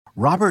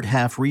Robert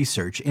Half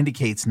research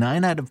indicates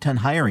 9 out of 10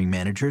 hiring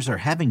managers are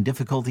having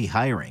difficulty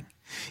hiring.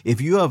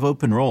 If you have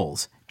open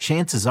roles,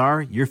 chances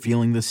are you're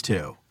feeling this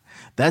too.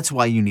 That's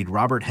why you need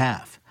Robert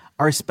Half.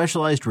 Our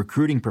specialized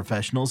recruiting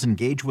professionals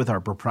engage with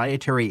our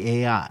proprietary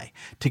AI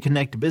to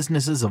connect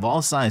businesses of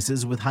all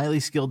sizes with highly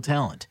skilled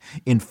talent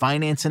in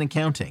finance and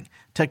accounting,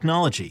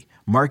 technology,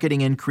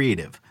 marketing and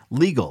creative,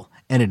 legal,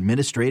 and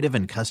administrative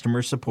and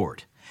customer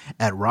support.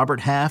 At Robert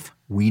Half,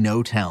 we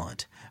know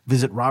talent.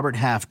 Visit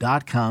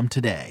roberthalf.com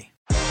today.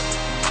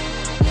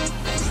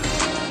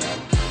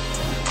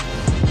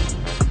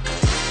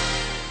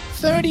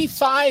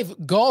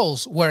 "35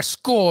 goals were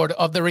scored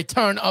of the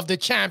return of the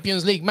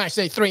Champions League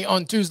Matchday 3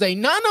 on Tuesday.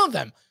 None of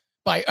them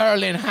by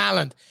Erling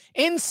Haaland.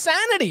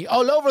 Insanity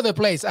all over the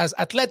place as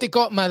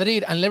Atletico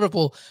Madrid and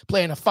Liverpool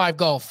play in a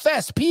 5-goal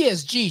fest.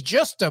 PSG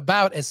just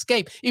about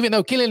escape, even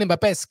though Kylian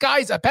Mbappé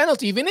skies a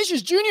penalty.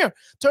 Vinicius Jr.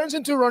 turns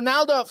into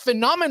Ronaldo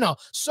phenomenal.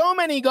 So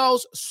many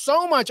goals,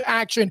 so much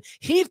action.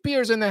 Heath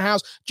Pearce in the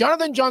house.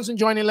 Jonathan Johnson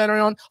joining later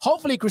on.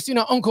 Hopefully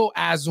Christina Unko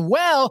as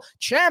well.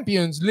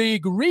 Champions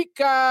League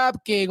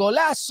recap. Que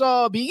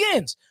Golazo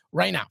begins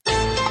right now.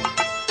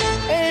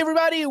 Hey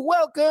everybody,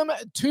 welcome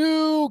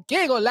to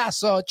Que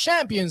Golazo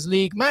Champions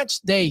League Match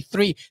Day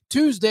 3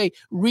 Tuesday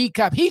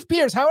recap. Heath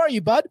Pearce, how are you,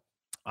 bud?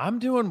 I'm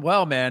doing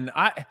well, man.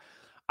 I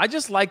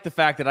just like the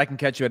fact that I can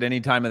catch you at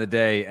any time of the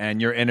day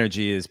and your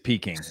energy is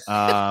peaking,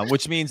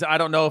 which means I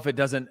don't know if it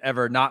doesn't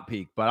ever not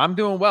peak, but I'm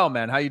doing well,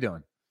 man. How you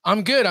doing?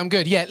 I'm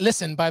good. Yeah,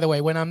 listen, by the way,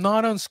 when I'm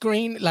not on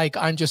screen, like,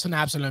 I'm just an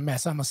absolute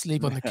mess. I'm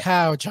asleep on the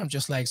couch. I'm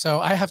just like, so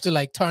I have to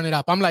like turn it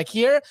up. I'm like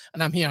here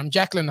and I'm here. I'm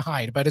Jacqueline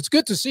Hyde, but it's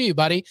good to see you,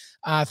 buddy.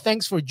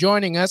 Thanks for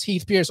joining us.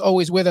 Heath Pearce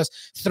always with us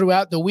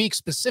throughout the week,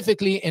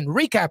 specifically in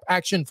recap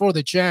action for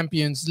the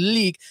Champions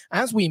League.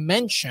 As we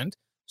mentioned,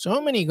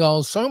 so many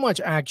goals, so much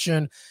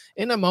action.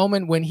 In a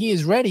moment when he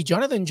is ready,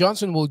 Jonathan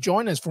Johnson will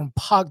join us from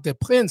Parc des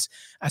Princes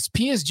as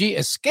PSG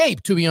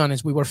escape. To be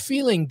honest, we were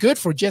feeling good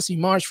for Jesse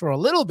Marsch for a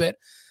little bit,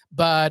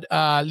 but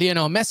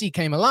Lionel Messi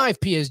came alive.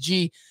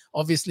 PSG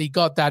obviously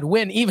got that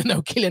win, even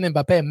though Kylian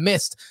Mbappé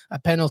missed a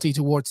penalty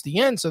towards the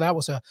end. So that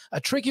was a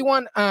tricky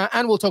one,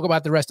 and we'll talk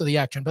about the rest of the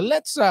action. But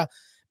let's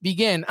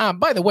begin.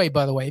 By the way,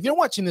 if you're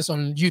watching this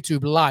on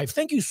YouTube live,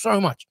 thank you so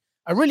much.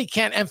 I really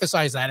can't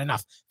emphasize that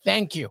enough.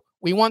 Thank you.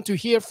 We want to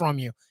hear from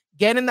you.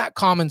 Get in that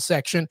comment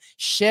section,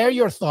 share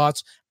your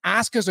thoughts,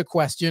 ask us a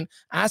question,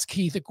 ask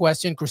Heath a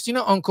question.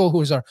 Christina Unko,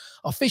 who is our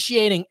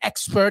officiating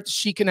expert,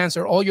 she can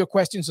answer all your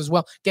questions as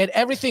well. Get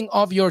everything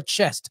off your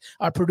chest.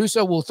 Our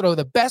producer will throw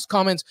the best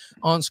comments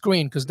on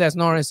screen because Des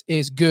Norris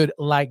is good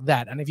like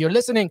that. And if you're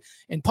listening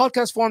in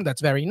podcast form,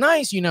 that's very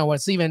nice. You know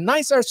what's even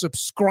nicer?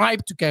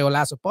 Subscribe to Que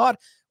Golazo Pod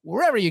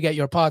wherever you get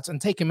your pods,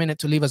 and take a minute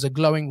to leave us a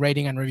glowing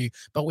rating and review.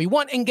 But we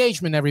want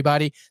engagement,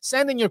 everybody.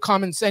 Send in your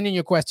comments, send in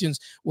your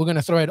questions. We're going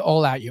to throw it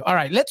all at you. All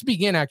right, let's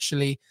begin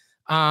actually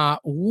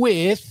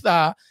with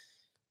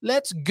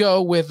let's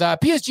go with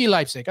PSG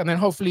Leipzig, and then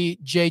hopefully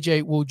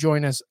JJ will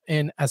join us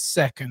in a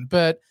second.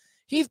 But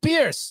Heath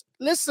Pearce,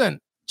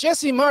 listen,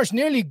 Jesse Marsch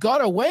nearly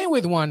got away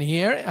with one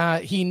here.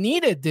 He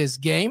needed this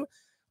game.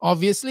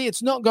 Obviously,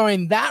 it's not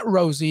going that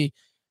rosy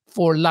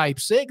for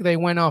Leipzig. They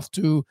went off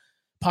to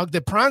Parc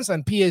des Princes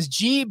and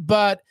PSG,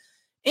 but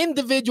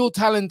individual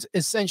talent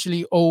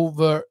essentially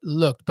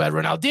overlooked. But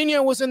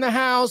Ronaldinho was in the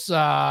house,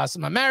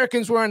 some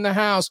Americans were in the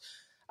house,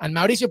 and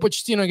Mauricio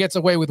Pochettino gets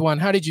away with one.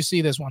 How did you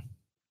see this one?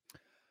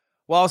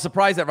 Well, I was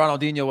surprised that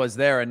Ronaldinho was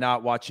there and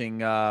not watching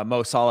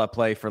Mo Salah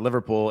play for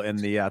Liverpool in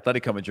the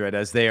Atletico Madrid,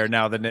 as they are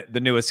now the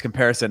newest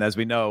comparison, as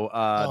we know.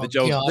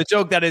 The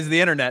joke that is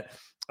the internet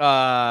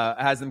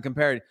has them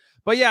compared.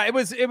 But yeah, it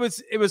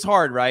was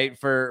hard, right,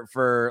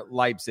 for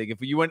Leipzig.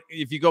 If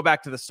you go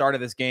back to the start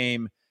of this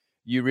game,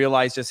 you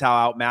realize just how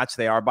outmatched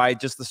they are by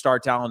just the star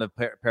talent of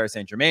Paris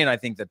Saint-Germain. I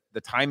think that the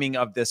timing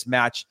of this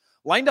match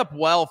lined up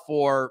well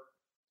for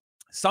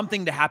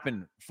something to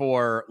happen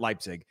for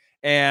Leipzig.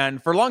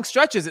 And for long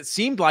stretches, it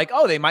seemed like,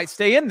 they might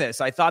stay in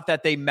this. I thought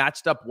that they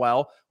matched up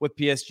well with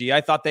PSG.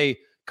 I thought they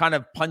kind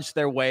of punched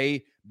their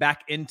way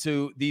back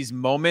into these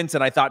moments.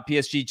 And I thought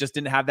PSG just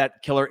didn't have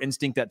that killer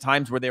instinct at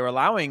times where they were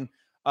allowing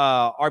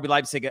RB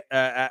Leipzig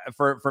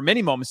for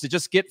many moments to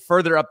just get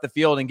further up the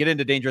field and get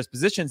into dangerous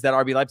positions that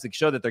RB Leipzig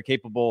showed that they're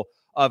capable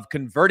of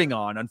converting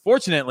on.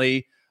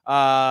 Unfortunately,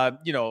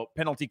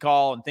 penalty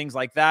call and things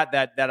like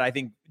that I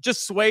think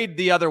just swayed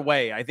the other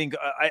way. I think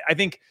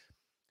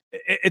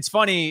it's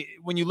funny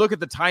when you look at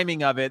the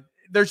timing of it.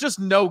 There's just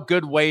no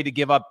good way to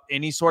give up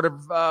any sort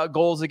of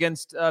goals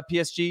against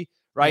PSG,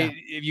 right?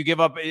 Yeah. If you give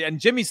up,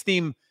 and Jimmy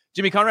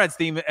Conrad's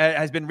theme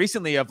has been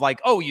recently of like,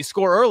 you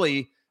score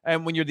early.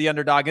 And when you're the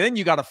underdog, and then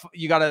you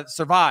gotta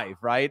survive,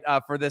 right,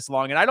 for this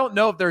long. And I don't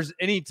know if there's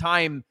any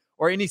time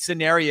or any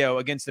scenario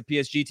against the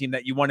PSG team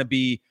that you want to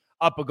be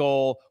up a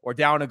goal or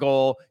down a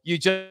goal. You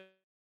just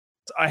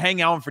hang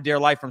on for dear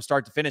life from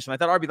start to finish. And I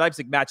thought RB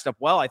Leipzig matched up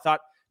well. I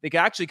thought they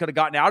could have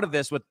gotten out of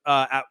this with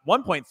at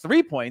 1 point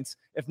 3 points,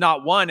 if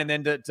not one, and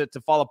then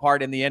to fall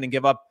apart in the end and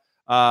give up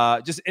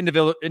just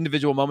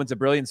individual moments of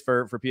brilliance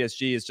for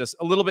PSG is just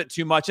a little bit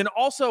too much. And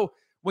also,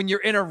 when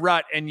you're in a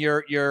rut and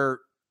you're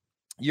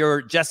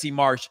Jesse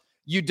Marsch,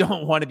 you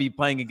don't want to be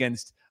playing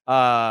against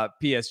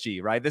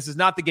PSG, right? This is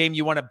not the game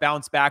you want to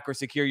bounce back or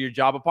secure your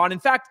job upon. In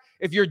fact,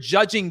 if you're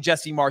judging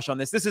Jesse Marsch on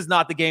this is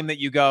not the game that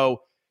you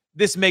go,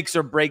 this makes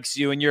or breaks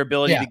you and your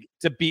ability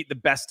to beat the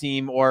best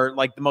team or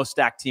like the most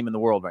stacked team in the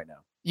world right now.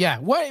 Yeah.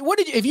 What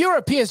did you, if you're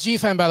a PSG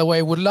fan, by the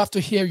way, would love to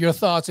hear your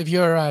thoughts. If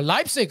you're a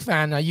Leipzig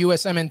fan, a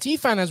USMNT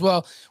fan as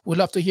well, would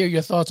love to hear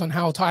your thoughts on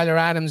how Tyler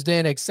Adams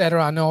did,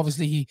 etc. I know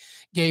obviously he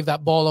gave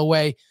that ball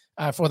away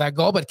for that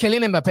goal, but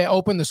Kylian Mbappé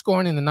opened the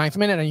scoring in the 9th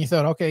minute, and you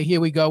thought, okay,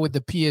 here we go with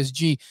the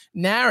PSG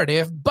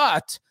narrative.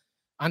 But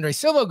Andre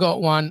Silva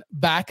got one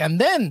back, and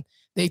then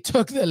they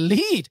took the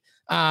lead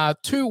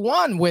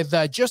 2-1 with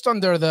just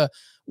under the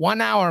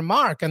 1 hour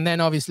mark, and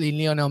then obviously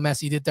Lionel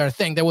Messi did their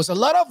thing. There was a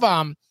lot of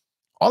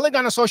Ole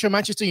Gunnar Solskjaer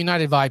Manchester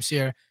United vibes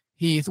here,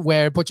 Heath,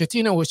 where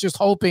Pochettino was just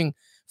hoping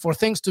for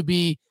things to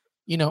be,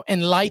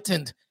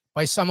 enlightened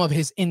by some of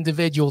his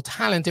individual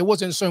talent. It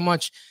wasn't so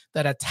much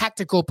that a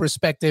tactical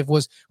perspective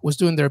was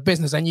doing their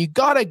business. And you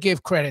got to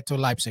give credit to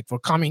Leipzig for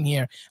coming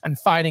here and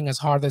fighting as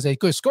hard as they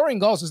could. Scoring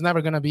goals is never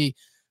going to be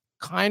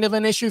kind of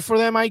an issue for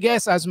them, I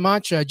guess, as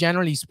much.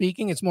 Generally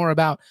speaking, it's more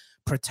about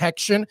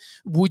protection.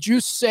 Would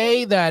you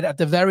say that at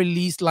the very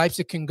least,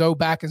 Leipzig can go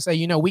back and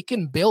say, we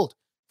can build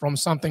from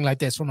something like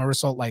this, from a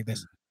result like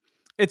this?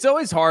 It's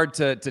always hard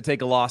to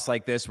take a loss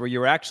like this where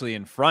you're actually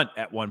in front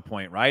at one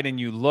point, right? And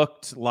you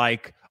looked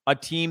like a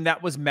team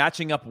that was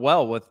matching up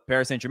well with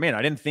Paris Saint-Germain.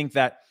 I didn't think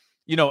that,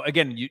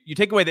 again, you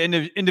take away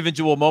the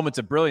individual moments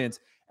of brilliance,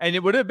 and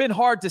it would have been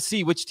hard to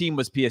see which team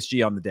was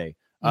PSG on the day.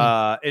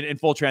 In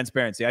full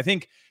transparency, I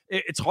think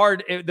it's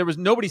hard. There was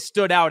nobody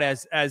stood out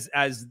as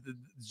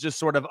just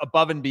sort of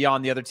above and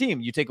beyond the other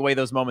team. You take away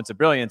those moments of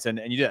brilliance,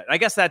 and you did. I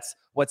guess that's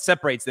what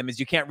separates them, is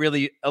you can't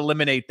really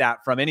eliminate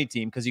that from any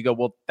team, because you go,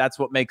 well, that's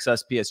what makes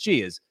us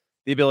PSG, is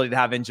the ability to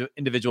have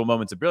individual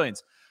moments of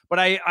brilliance. But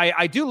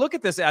I do look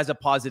at this as a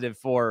positive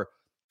for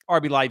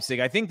RB Leipzig.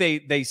 I think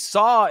they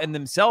saw in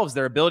themselves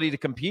their ability to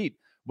compete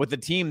with a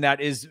team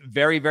that is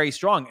very, very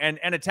strong and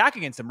attack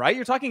against them, right?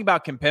 You're talking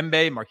about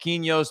Kimpembe,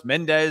 Marquinhos,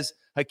 Mendes,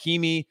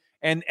 Hakimi,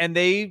 and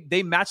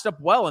they matched up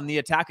well in the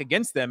attack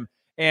against them.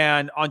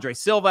 And Andre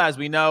Silva, as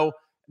we know,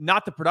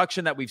 not the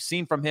production that we've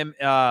seen from him,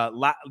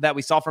 that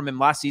we saw from him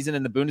last season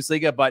in the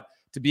Bundesliga, but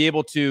to be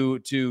able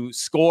to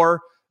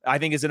score, I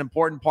think, is an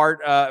important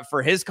part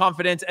for his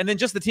confidence. And then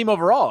just the team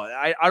overall.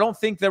 I don't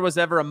think there was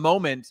ever a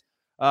moment,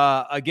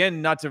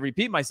 again, not to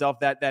repeat myself,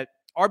 that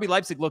RB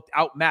Leipzig looked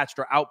outmatched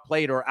or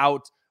outplayed or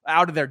out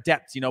of their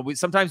depth.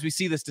 Sometimes we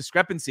see this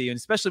discrepancy, and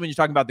especially when you're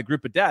talking about the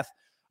group of death.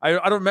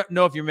 I don't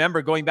know if you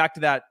remember going back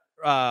to that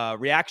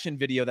reaction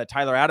video that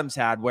Tyler Adams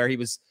had, where he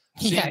was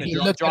seeing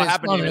the draw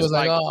happen. He was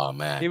like, oh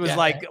man, he was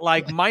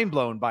like mind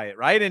blown by it,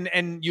 right?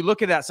 And you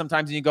look at that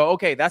sometimes and you go,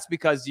 okay, that's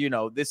because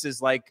this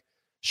is like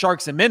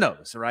sharks and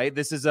minnows, right?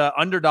 This is a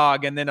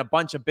underdog, and then a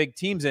bunch of big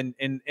teams in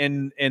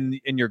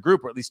your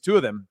group, or at least two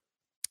of them,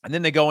 and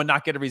then they go and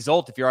not get a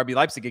result if you're RB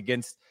Leipzig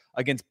against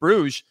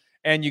Bruges.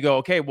 And you go,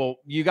 okay, well,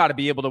 you got to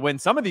be able to win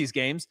some of these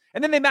games.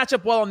 And then they match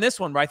up well on this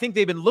one, where I think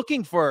they've been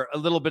looking for a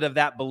little bit of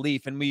that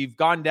belief. And we've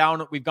gone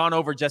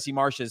over Jesse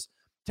Marsch's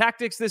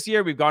tactics this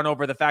year. We've gone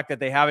over the fact that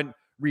they haven't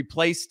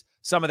replaced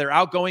some of their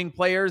outgoing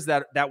players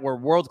that were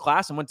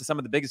world-class and went to some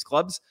of the biggest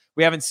clubs.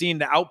 We haven't seen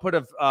the output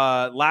of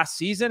last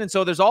season. And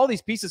so there's all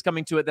these pieces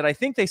coming to it that I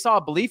think they saw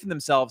a belief in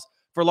themselves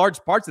for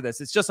large parts of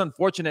this. It's just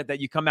unfortunate that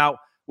you come out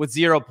with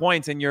 0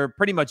 points and you're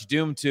pretty much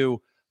doomed to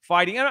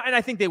fighting. And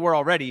I think they were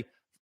already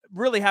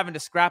really having to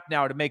scrap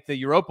now to make the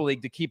Europa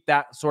League, to keep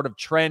that sort of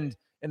trend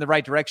in the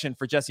right direction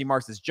for Jesse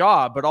Marsch's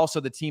job, but also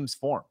the team's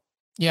form.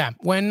 Yeah,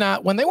 when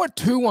they were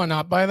 2-1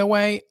 up, by the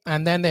way,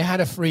 and then they had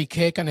a free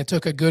kick, and it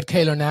took a good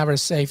Keylor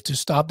Navas save to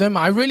stop them,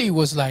 I really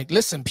was like,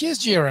 listen,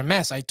 PSG are a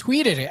mess. I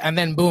tweeted it, and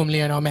then boom,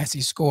 Lionel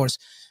Messi scores,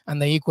 and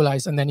they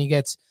equalize, and then he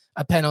gets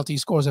a penalty,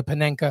 scores a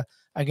Panenka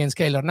against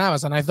Keylor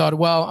Navas, and I thought,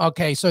 well,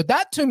 okay, so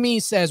that to me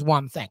says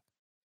one thing.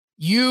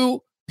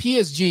 You,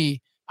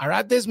 PSG, are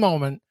at this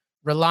moment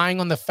relying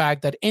on the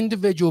fact that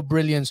individual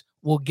brilliance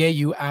will get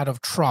you out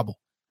of trouble.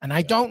 And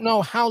I don't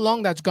know how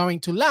long that's going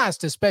to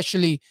last,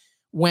 especially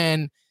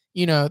when,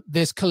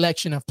 this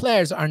collection of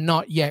players are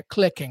not yet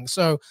clicking.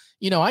 So,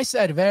 I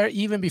said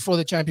even before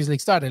the Champions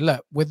League started,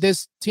 look, with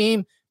this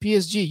team,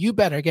 PSG, you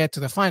better get to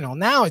the final.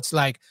 Now it's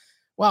like,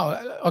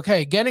 wow,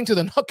 okay, getting to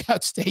the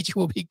knockout stage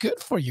will be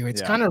good for you.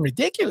 It's kind of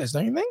ridiculous,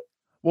 don't you think?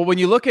 Well, when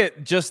you look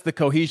at just the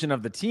cohesion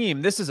of the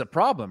team, this is a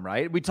problem,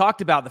 right? We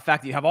talked about the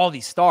fact that you have all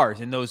these stars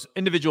and those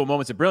individual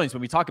moments of brilliance.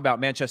 When we talk about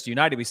Manchester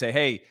United, we say,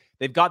 hey,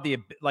 they've got if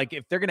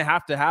they're going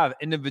to have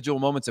individual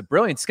moments of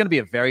brilliance, it's going to be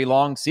a very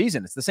long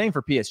season. It's the same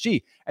for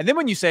PSG. And then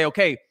when you say,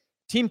 okay,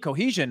 team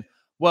cohesion,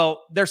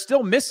 well, they're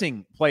still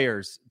missing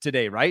players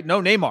today, right?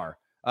 No Neymar.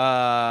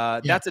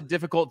 That's a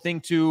difficult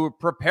thing to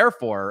prepare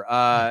for,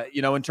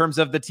 in terms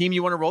of the team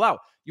you want to roll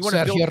out. You want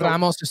Sergio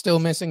Ramos is still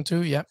missing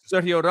too. Yeah.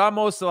 Sergio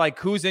Ramos, like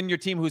who's in your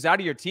team, who's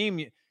out of your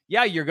team.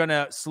 Yeah, you're going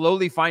to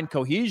slowly find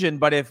cohesion.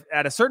 But if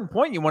at a certain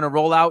point you want to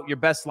roll out your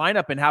best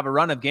lineup and have a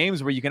run of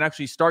games where you can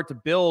actually start to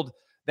build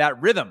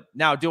that rhythm.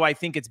 Now, do I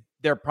think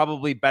they're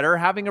probably better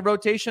having a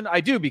rotation?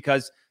 I do,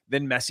 because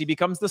then Messi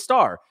becomes the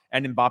star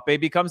and Mbappe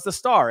becomes the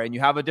star, and you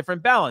have a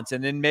different balance.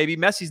 And then maybe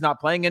Messi's not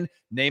playing and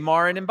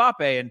Neymar and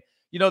Mbappe. And,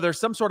 there's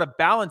some sort of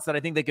balance that I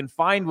think they can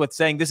find with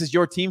saying this is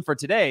your team for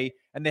today.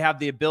 And they have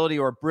the ability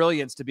or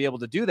brilliance to be able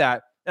to do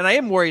that. And I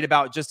am worried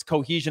about just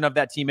cohesion of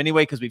that team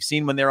anyway, because we've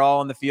seen when they're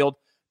all on the field,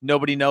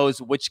 nobody knows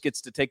which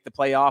gets to take the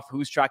play off,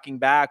 who's tracking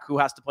back, who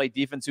has to play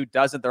defense, who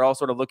doesn't. They're all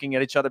sort of looking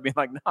at each other being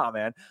like, nah,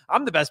 man,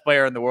 I'm the best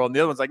player in the world. And the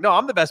other one's like, no,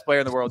 I'm the best player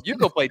in the world. You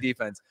go play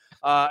defense.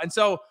 And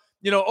so,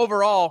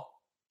 overall,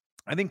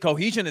 I think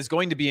cohesion is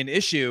going to be an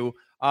issue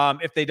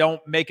if they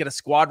don't make it a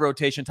squad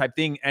rotation type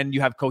thing, and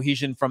you have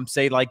cohesion from,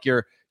 say, like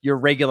your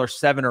regular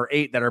 7 or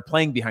 8 that are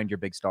playing behind your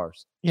big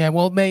stars. Yeah,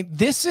 well, mate,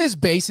 this is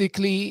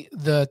basically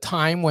the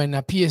time when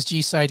a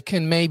PSG side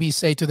can maybe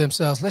say to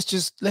themselves, let's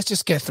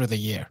just get through the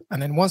year.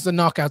 And then once the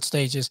knockout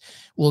stages,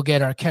 we'll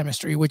get our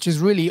chemistry, which is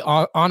really,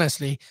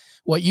 honestly,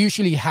 what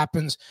usually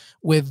happens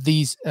with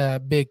these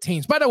big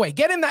teams. By the way,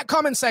 get in that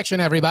comment section,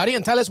 everybody,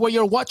 and tell us where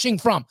you're watching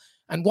from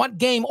and what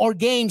game or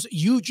games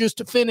you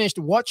just finished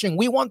watching.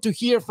 We want to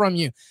hear from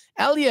you.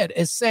 Elliot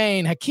is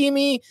saying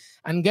Hakimi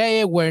and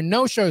Gueye were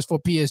no-shows for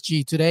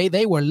PSG today.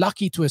 They were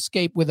lucky to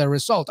escape with a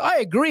result. I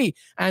agree.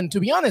 And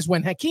to be honest,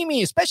 when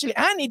Hakimi, especially,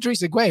 and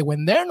Idrissa Gueye,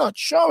 when they're not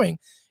showing,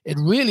 it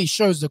really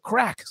shows the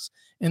cracks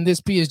in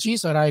this PSG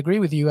side. I agree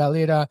with you,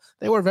 Elliot.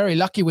 They were very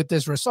lucky with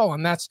this result,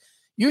 and that's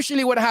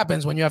usually what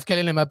happens when you have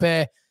Kylian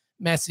Mbappe,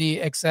 Messi,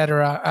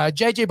 etc.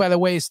 JJ, by the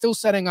way, is still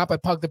setting up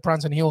at Parc des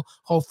Princes, and he'll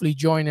hopefully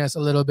join us a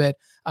little bit.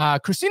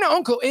 Christina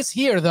Uncle is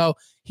here, though,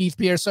 Heath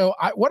Pierre. So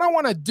what I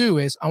want to do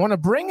is I want to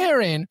bring her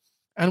in,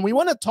 and we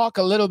want to talk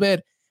a little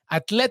bit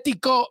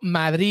Atletico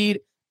Madrid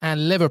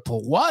and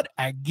Liverpool. What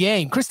a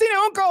game. Christina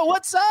Uncle,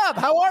 what's up?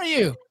 How are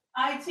you?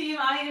 Hi, team.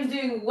 I am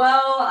doing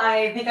well.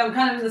 I think I'm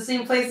kind of in the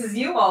same place as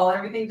you all.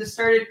 Everything just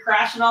started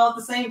crashing all at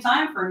the same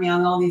time for me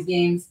on all these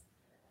games.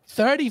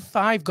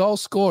 35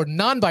 goals scored,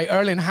 none by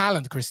Erling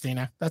Haaland,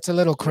 Christina. That's a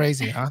little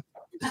crazy, huh?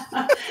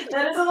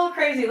 That is a little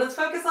crazy. Let's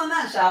focus on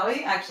that, shall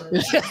we? Actually.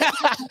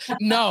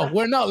 No,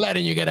 we're not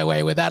letting you get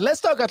away with that.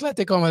 Let's talk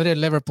Atletico Madrid,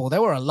 Liverpool.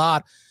 There were a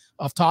lot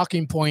of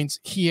talking points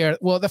here.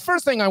 Well, the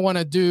first thing I want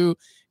to do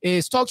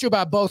is talk to you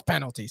about both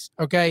penalties,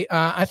 okay?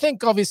 I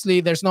think, obviously,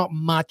 there's not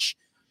much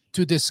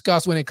to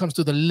discuss when it comes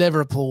to the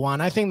Liverpool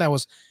one. I think that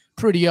was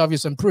pretty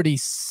obvious and pretty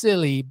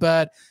silly,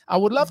 but I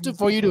would love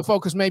for you to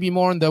focus maybe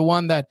more on the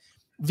one that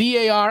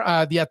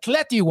VAR, the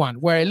Atleti one,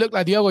 where it looked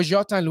like Diogo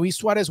Jota and Luis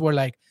Suarez were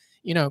like,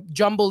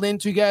 jumbled in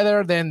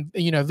together. Then,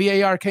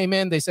 VAR came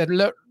in. They said,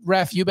 look,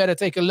 ref, you better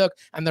take a look.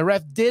 And the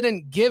ref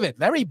didn't give it.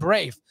 Very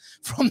brave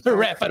from the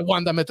ref at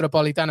Wanda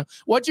Metropolitano.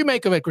 What'd you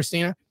make of it,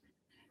 Christina?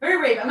 Very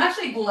brave. I'm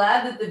actually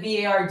glad that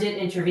the VAR did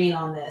intervene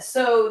on this.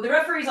 So the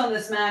referees on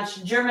this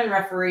match, German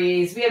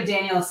referees, we have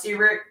Daniel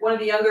Siebert, one of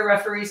the younger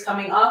referees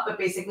coming up, but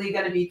basically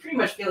going to be pretty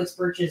much Felix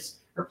Birch's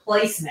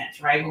replacement,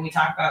 right? When we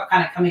talk about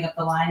kind of coming up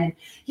the line, and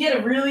he had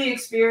a really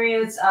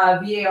experienced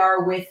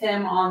VAR with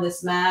him on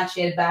this match.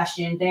 He had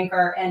Bastian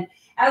Denker, and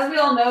as we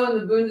all know, in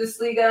the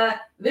Bundesliga,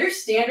 their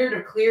standard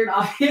of clear and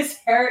obvious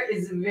error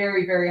is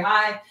very, very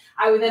high.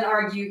 I would then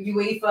argue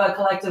UEFA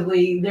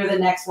collectively, they're the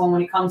next one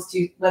when it comes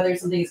to whether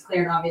something is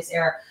clear and obvious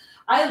error.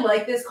 I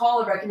like this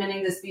call of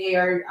recommending this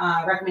VAR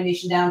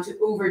recommendation down to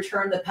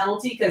overturn the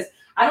penalty, because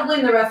I don't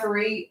blame the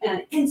referee. In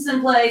an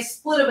instant play,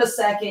 split of a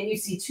second, you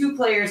see two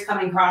players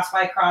coming cross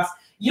by cross.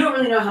 You don't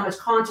really know how much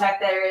contact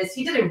there is.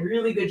 He did a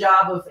really good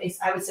job of,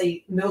 I would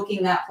say,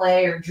 milking that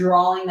play or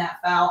drawing that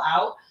foul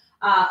out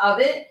of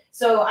it.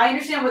 So I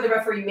understand where the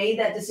referee made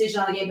that decision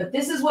on the game, but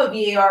this is what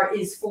VAR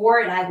is for,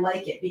 and I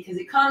like it because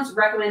it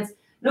recommends.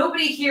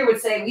 Nobody here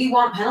would say we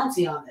want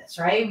penalty on this,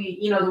 right?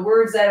 The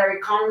words that are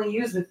commonly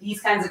used with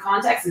these kinds of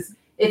contexts is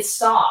it's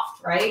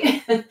soft,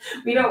 right?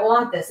 We don't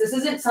want this. This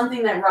isn't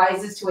something that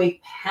rises to a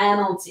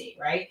penalty,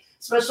 right?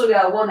 Especially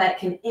one that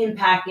can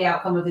impact the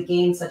outcome of the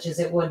game, such as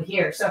it would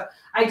here. So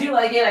I do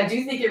like it. I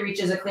do think it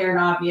reaches a clear and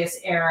obvious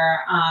error.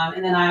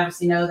 And then I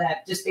obviously know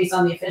that just based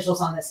on the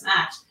officials on this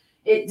match,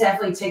 it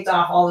definitely ticked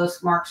off all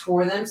those marks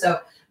for them. So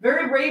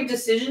very brave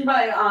decision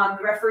by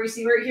referee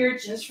Siebert here,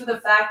 just for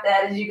the fact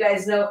that, as you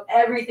guys know,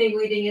 everything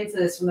leading into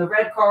this, from the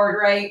red card,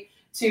 right,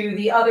 to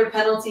the other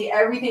penalty,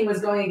 everything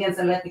was going against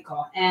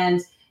Atletico.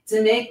 And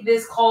to make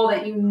this call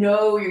that you're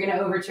going to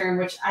overturn,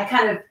 which I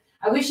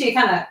wish he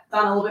had kind of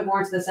gone a little bit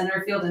more into the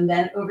center field and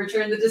then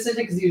overturned the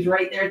decision, because he was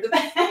right there at the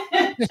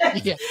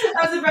bench. Yeah.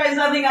 I'm surprised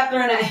nothing got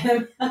thrown at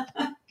him.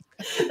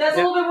 That's a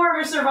little bit more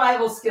of a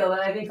survival skill that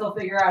I think he'll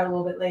figure out a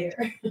little bit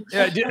later.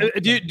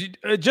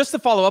 Yeah. Just to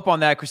follow up on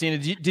that, Christina,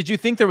 did you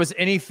think there was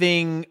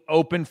anything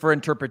open for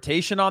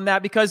interpretation on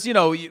that? Because,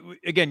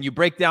 again, you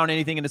break down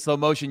anything into slow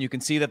motion, you can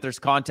see that there's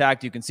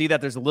contact. You can see that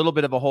there's a little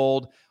bit of a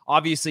hold,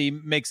 obviously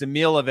makes a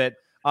meal of it.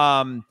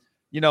 I'm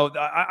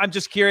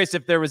just curious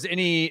if there was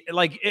any,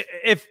 like,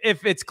 if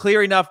it's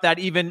clear enough that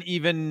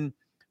even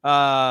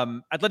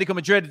Atletico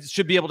Madrid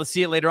should be able to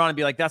see it later on and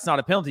be like, that's not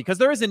a penalty, because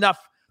there is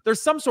enough. There's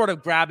some sort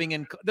of grabbing,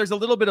 and there's a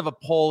little bit of a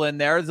pull in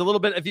there. There's a little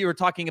bit, if you were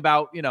talking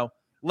about,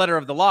 letter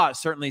of the law, it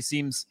certainly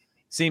seems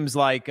seems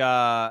like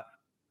that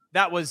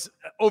was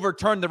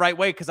overturned the right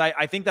way, because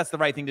I think that's the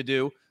right thing to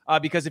do.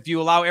 Because if you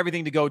allow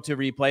everything to go to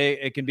replay,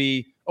 it can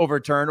be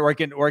overturned, or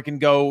it can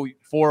go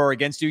for or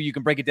against you. You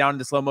can break it down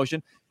into slow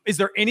motion. Is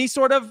there any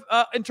sort of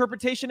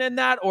interpretation in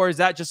that, or is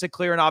that just a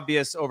clear and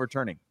obvious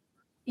overturning?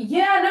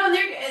 Yeah, no,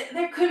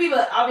 there could be,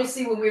 but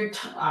obviously when we're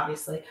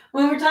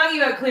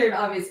talking about clear and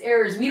obvious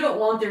errors, we don't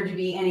want there to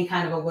be any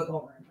kind of a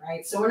wiggle room,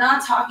 right? So we're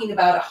not talking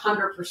about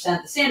 100%.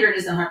 The standard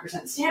isn't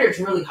 100%. The standard's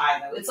really high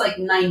though. It's like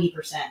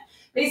 90%.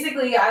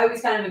 Basically, I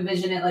always kind of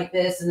envision it like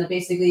this, and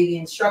basically the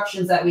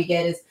instructions that we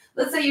get is,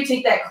 let's say you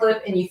take that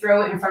clip and you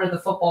throw it in front of the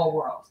football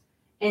world,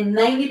 and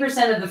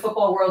 90% of the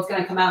football world is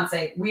going to come out and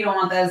say, we don't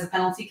want that as a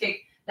penalty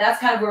kick. That's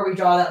kind of where we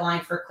draw that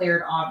line for clear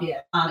and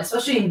obvious,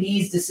 especially in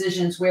these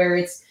decisions where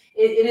it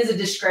is a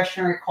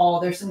discretionary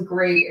call. There's some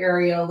gray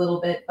area a little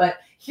bit, but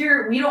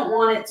here we don't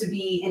want it to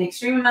be an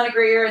extreme amount of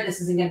gray area. This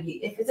isn't going to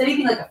be, if it's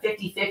anything like a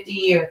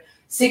 50-50 or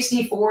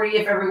 60-40,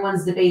 if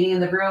everyone's debating in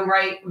the room,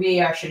 right,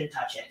 VAR shouldn't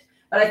touch it.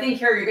 But I think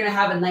here you're going to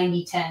have a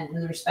 90-10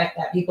 in the respect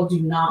that people do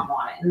not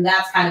want it. And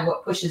that's kind of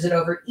what pushes it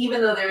over,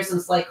 even though there's some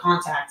slight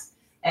contact.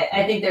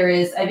 I think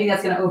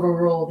that's going to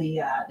overrule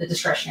the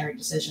discretionary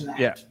decision there.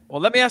 Yeah.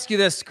 Well, let me ask you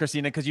this,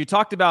 Christina, because you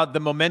talked about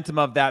the momentum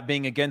of that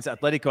being against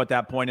Atletico at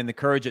that point and the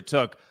courage it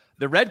took.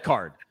 The red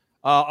card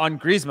on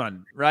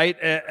Griezmann, right?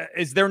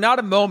 Is there not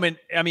a moment?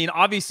 I mean,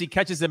 obviously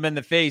catches him in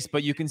the face,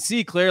 but you can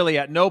see clearly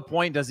at no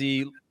point does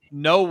he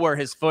know where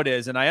his foot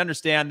is. And I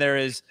understand there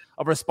is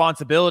a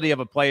responsibility of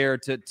a player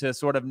to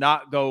sort of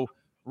not go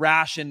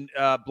rash and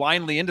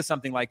blindly into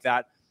something like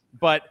that.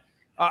 But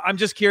I'm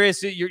just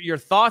curious your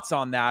thoughts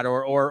on that,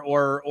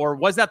 or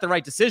was that the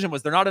right decision?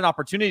 Was there not an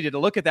opportunity to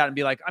look at that and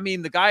be like, I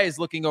mean, the guy is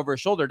looking over his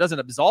shoulder, it doesn't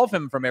absolve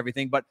him from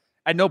everything, but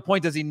at no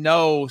point does he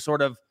know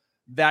sort of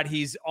that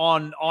he's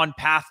on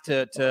path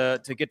to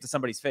get to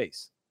somebody's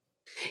face?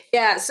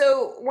 Yeah.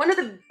 So one of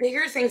the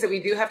bigger things that we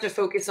do have to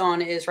focus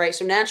on is, right,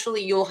 so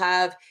naturally you'll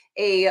have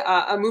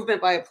a movement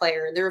by a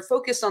player. They're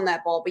focused on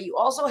that ball, but you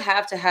also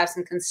have to have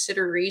some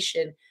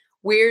consideration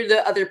where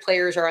the other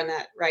players are on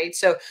that, right?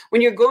 So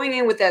when you're going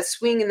in with that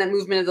swing and that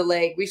movement of the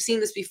leg, we've seen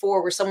this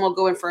before where someone will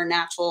go in for a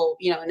natural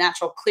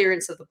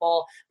clearance of the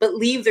ball, but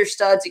leave their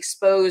studs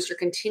exposed or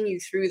continue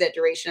through that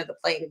duration of the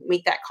play and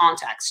make that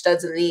contact,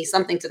 studs in the knee,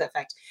 something to that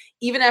effect,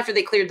 even after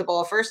they cleared the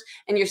ball first,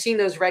 and you're seeing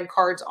those red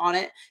cards on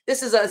it.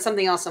 This is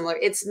something else similar.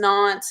 It's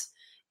not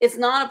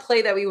a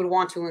play that we would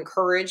want to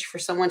encourage for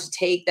someone to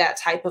take that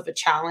type of a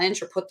challenge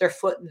or put their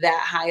foot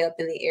that high up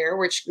in the air,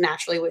 which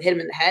naturally would hit them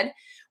in the head.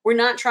 We're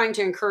not trying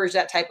to encourage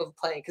that type of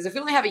play, because if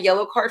we only have a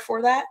yellow card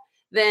for that,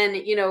 then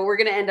we're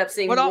going to end up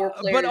seeing more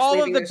players. But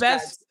all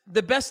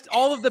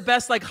of the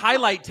best like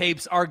highlight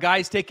tapes are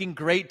guys taking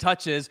great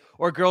touches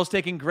or girls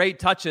taking great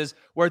touches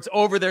where it's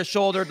over their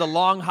shoulder, the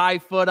long high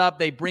foot up,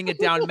 they bring it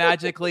down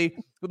magically.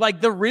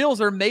 Like the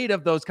reels are made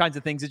of those kinds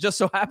of things. It just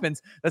so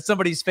happens that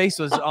somebody's face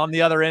was on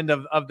the other end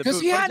of the because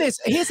he had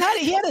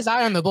his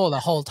eye on the ball the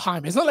whole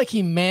time. It's not like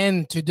he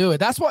meant to do it.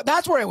 That's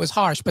where it was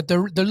harsh. But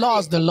the law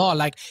is the law.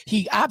 Like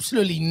he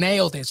absolutely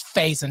nailed his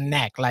face and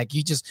neck. Like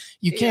you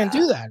can't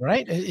do that,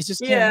 right? It's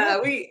just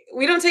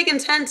we don't take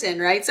intent in,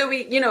 right? So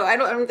I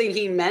don't think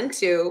he meant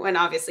to, and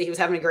obviously he was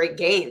having a great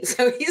game,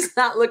 so he's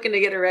not looking to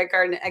get a red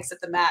card and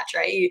exit the match,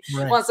 right? He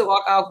wants to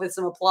walk off with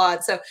some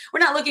applause. So we're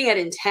not looking at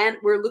intent.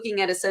 We're looking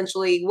at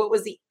essentially what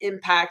was the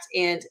impact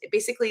and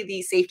basically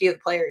the safety of the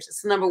players.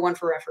 It's the number one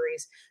for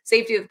referees.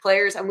 Safety of the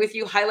players. I'm with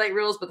you. Highlight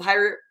reels, but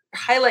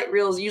highlight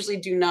reels usually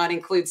do not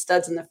include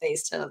studs in the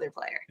face to another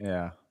player.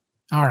 Yeah.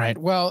 All right.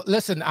 Well,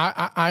 listen,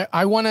 we're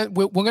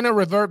going to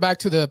revert back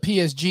to the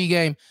PSG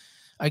game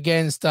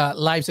against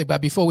Leipzig.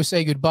 But before we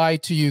say goodbye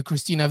to you,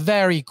 Christina,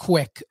 very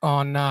quick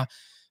on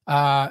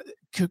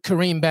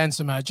Karim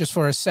Benzema, just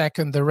for a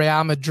second, the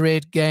Real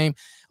Madrid game.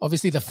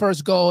 Obviously, the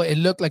first goal, it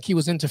looked like he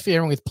was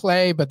interfering with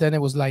play, but then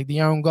it was like the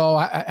own goal.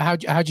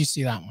 How'd you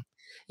see that one?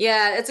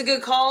 Yeah, it's a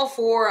good call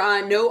for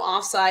no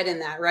offside in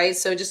that, right?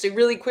 So just a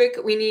really quick,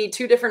 we need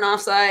two different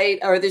offside,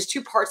 or there's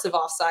two parts of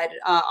offside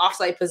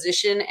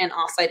position and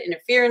offside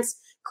interference.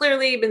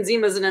 Clearly,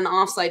 Benzema's in an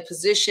offside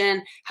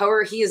position.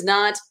 However, he is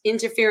not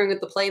interfering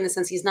with the play in the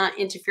sense he's not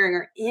interfering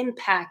or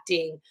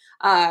impacting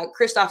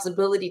Kristoff's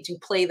ability to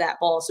play that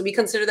ball. So we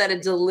consider that a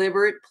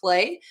deliberate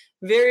play,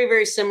 very,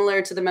 very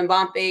similar to the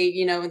Mbappe,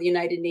 in the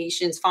United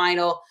Nations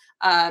final.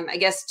 I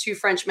guess two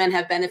French men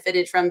have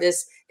benefited from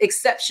this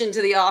exception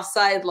to the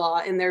offside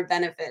law in their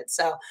benefit.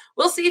 So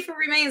we'll see if it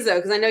remains, though,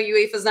 because I know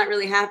UEFA is not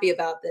really happy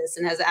about this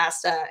and has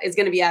asked, is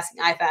going to be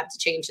asking IFAB to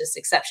change this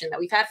exception that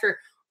we've had for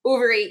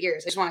over 8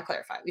 years. I just want to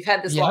clarify. We've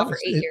had this law for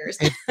 8 years.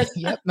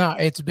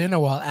 It's been a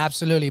while.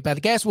 Absolutely.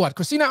 But guess what?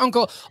 Christina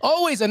Uncle,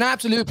 always an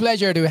absolute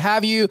pleasure to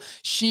have you.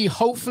 She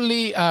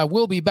hopefully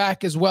will be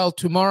back as well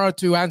tomorrow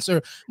to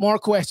answer more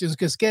questions,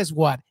 because guess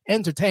what?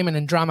 Entertainment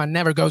and drama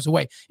never goes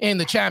away in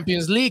the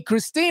Champions League.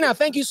 Christina,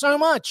 thank you so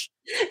much.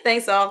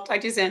 Thanks all. Talk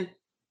to you soon.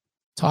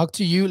 Talk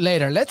to you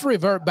later. Let's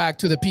revert back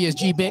to the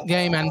PSG big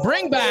game and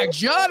bring back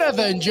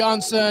Jonathan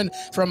Johnson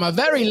from a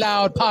very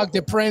loud Parc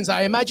des Princes.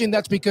 I imagine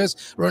that's because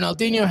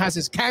Ronaldinho has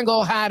his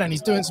Kangol hat and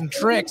he's doing some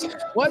tricks.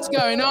 What's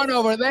going on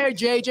over there,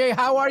 JJ?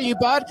 How are you,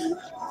 bud?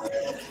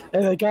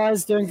 Hey there,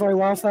 guys. Doing very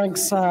well,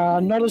 thanks.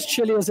 Not as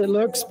chilly as it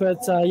looks, but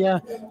yeah,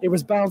 it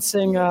was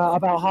bouncing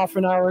about half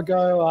an hour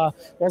ago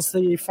once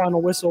the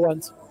final whistle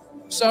went.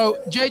 So,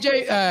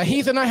 JJ,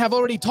 Heath and I have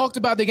already talked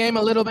about the game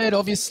a little bit.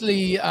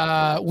 Obviously,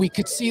 we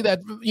could see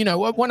that, you know,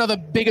 one of the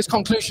biggest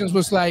conclusions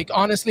was like,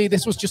 honestly,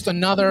 this was just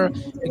another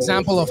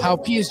example of how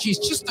PSG is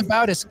just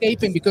about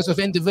escaping because of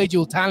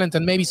individual talent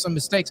and maybe some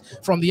mistakes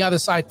from the other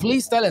side.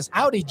 Please tell us,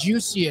 how did you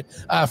see it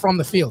from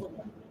the field?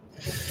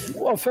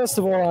 Well, first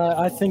of all,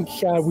 I think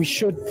we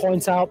should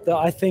point out that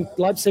I think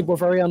Leipzig were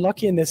very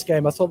unlucky in this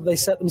game. I thought they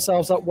set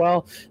themselves up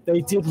well.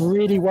 They did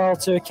really well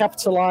to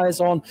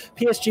capitalize on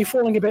PSG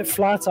falling a bit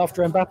flat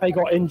after Mbappe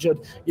got injured.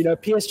 You know,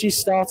 PSG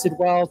started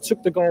well,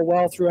 took the goal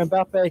well through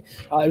Mbappe. It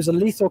was a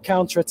lethal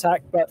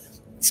counter-attack, but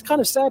it's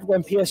kind of sad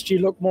when PSG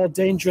look more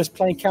dangerous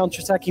playing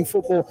counter-attacking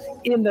football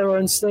in their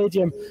own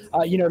stadium.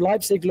 You know,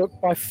 Leipzig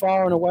looked by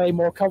far and away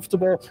more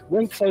comfortable,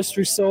 went close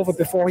through Silva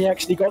before he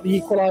actually got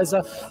the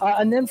equaliser.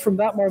 And then from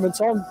that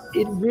moment on,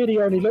 it really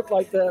only looked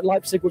like that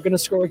Leipzig were going to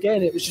score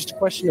again. It was just a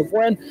question of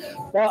when.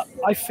 But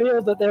I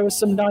feel that there was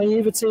some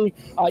naivety,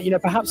 you know,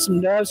 perhaps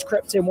some nerves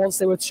crept in once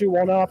they were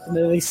 2-1 up, and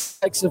then the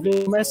effects of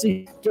Lionel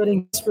Messi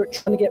getting desperate,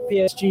 trying to get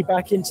PSG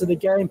back into the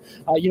game.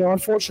 You know,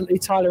 unfortunately,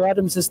 Tyler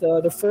Adams is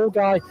the fall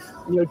guy.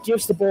 You know,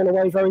 gives the ball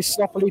away very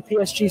sloppily.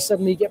 PSG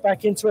suddenly get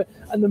back into it,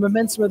 and the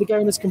momentum of the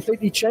game has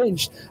completely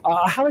changed.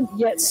 I haven't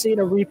yet seen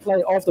a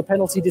replay of the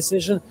penalty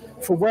decision.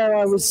 For where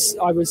I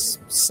was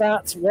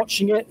sat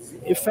watching it,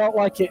 it felt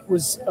like it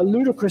was a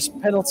ludicrous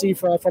penalty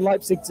for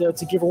Leipzig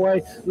to give away.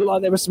 It looked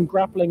like there was some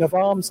grappling of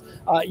arms,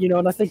 you know,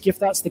 and I think if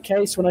that's the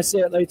case, when I see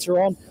it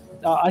later on,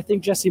 I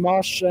think Jesse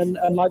Marsch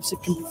and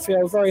Leipzig can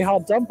feel very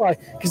hard done by,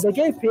 because they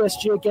gave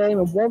PSG a game,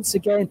 and once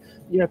again,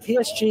 you know,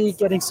 PSG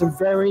getting some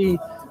very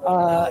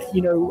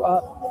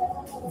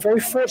very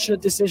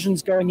fortunate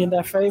decisions going in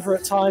their favour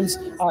at times,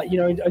 you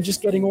know, and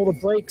just getting all the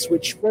breaks,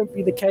 which won't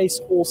be the case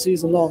all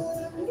season long.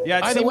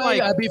 Yeah, by the way,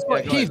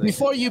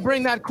 before you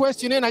bring that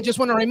question in, I just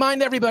want to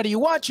remind everybody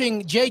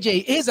watching,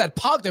 JJ is at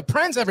Parc des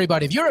Princes,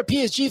 everybody. If you're a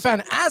PSG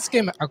fan, ask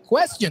him a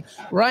question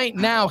right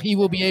now. He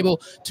will be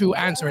able to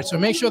answer it. So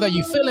make sure that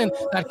you fill in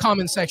that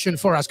comment section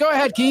for us. Go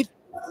ahead, Keith.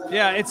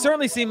 Yeah, it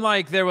certainly seemed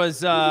like there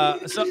was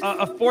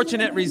a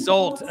fortunate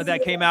result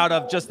that came out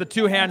of just the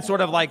two-hand sort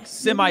of like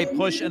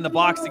semi-push in the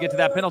box to get to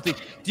that penalty.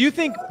 Do you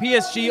think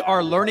PSG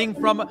are learning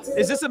from –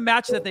 is this a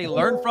match that they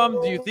learn from?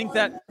 Do you think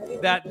that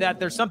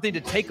there's something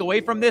to take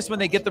away from this when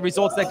they get the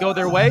results that go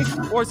their way?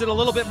 Or is it a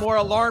little bit more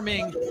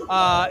alarming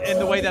in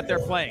the way that they're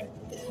playing?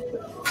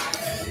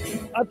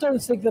 I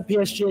don't think that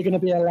PSG are going to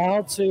be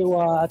allowed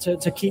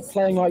to keep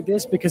playing like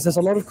this, because there's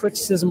a lot of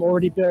criticism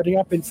already building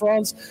up in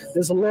France.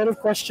 There's a lot of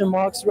question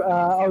marks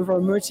over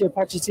Mauricio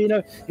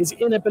Pochettino, his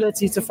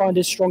inability to find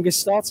his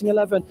strongest starting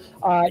 11,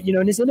 you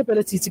know, and his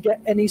inability to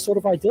get any sort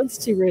of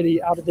identity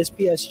really out of this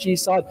PSG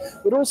side.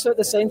 But also at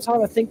the same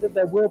time, I think that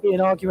there will be an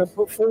argument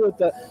put forward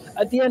that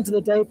at the end of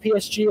the day,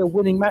 PSG are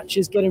winning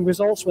matches, getting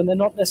results when they're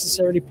not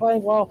necessarily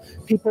playing well.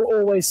 People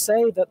always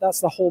say that that's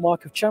the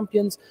hallmark of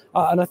champions,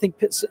 and I think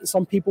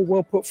some people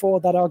will put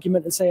forward that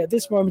argument and say at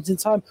this moment in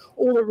time,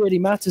 all that really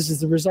matters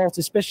is the result,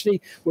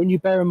 especially when you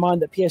bear in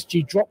mind that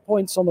PSG dropped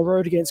points on the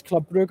road against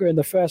Club Brugge in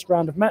the first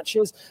round of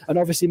matches, and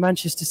obviously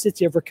Manchester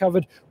City have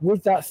recovered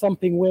with that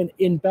thumping win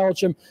in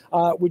Belgium,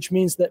 which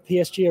means that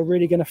PSG are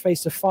really going to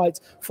face a fight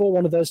for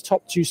one of those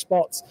top two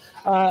spots.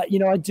 You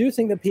know, I do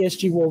think that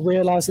PSG will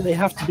realise that they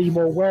have to be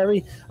more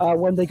wary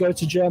when they go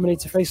to Germany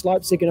to face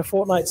Leipzig in a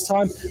fortnight's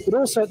time, but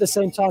also at the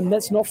same time,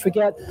 let's not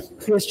forget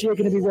PSG are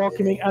going to be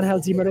welcoming Angel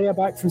Di Maria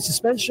back from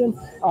suspension.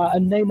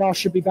 And Neymar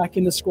should be back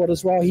in the squad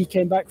as well. He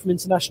came back from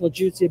international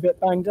duty a bit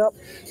banged up.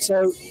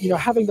 So, you know,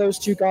 having those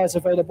two guys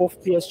available for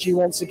PSG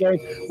once again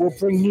will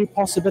bring new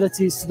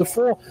possibilities to the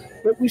fore.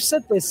 But we've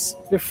said this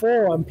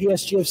before, and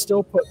PSG have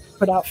still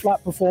put out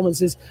flat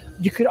performances.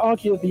 You could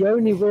argue that the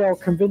only real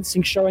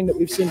convincing showing that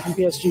we've seen from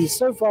PSG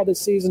so far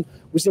this season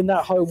was in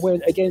that home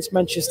win against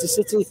Manchester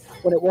City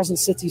when it wasn't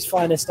City's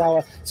finest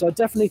hour. So I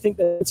definitely think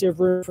there's plenty of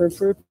room for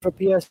improvement for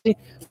PSG.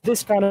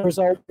 This kind of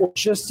result will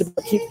just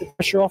keep the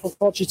pressure off of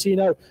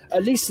Pochettino,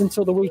 at least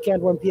until the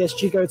weekend when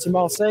PSG go to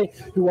Marseille,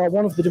 who are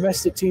one of the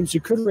domestic teams who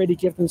could really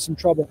give them some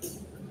trouble.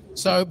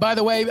 So, by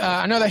the way,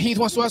 I know that Heath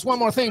wants to ask one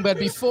more thing, but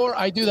before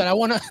I do that, I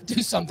want to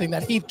do something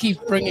that Heath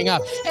keeps bringing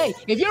up. Hey,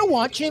 if you're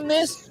watching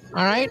this,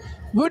 all right,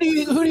 who do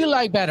you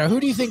like better? Who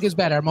do you think is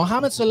better,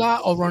 Mohamed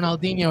Salah or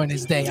Ronaldinho in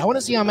his day? I want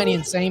to see how many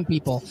insane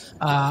people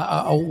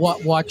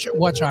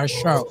watch our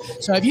show.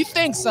 So if you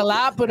think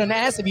Salah, put an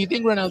S. If you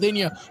think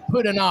Ronaldinho,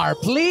 put an R.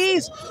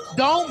 Please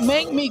don't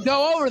make me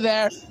go over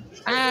there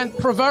and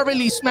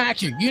proverbially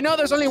smack you. You know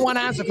there's only one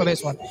answer for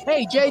this one.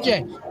 Hey,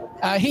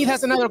 JJ. Heath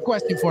has another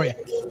question for you.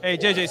 Hey,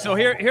 JJ, so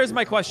here's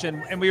my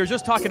question, and we were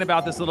just talking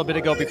about this a little bit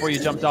ago before you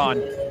jumped on.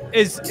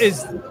 Is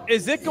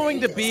it going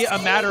to be a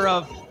matter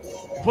of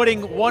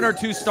putting 1 or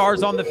 2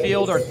 stars on the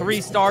field or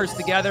 3 stars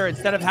together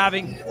instead of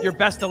having your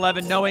best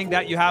 11, knowing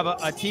that you have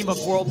a team of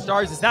world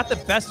stars? Is that the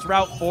best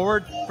route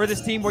forward for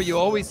this team, where you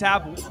always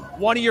have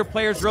one of your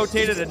players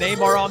rotated, a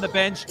Neymar on the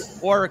bench,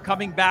 or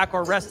coming back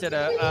or rested,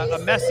 a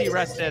Messi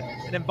rested,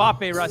 an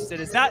Mbappe rested?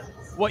 Is that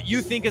what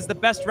you think is the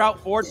best route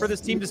forward for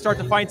this team to start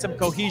to find some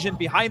cohesion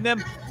behind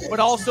them, but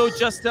also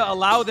just to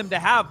allow them to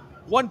have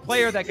one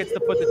player that gets to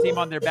put the team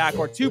on their back,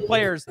 or 2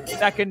 players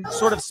that can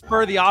sort of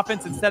spur the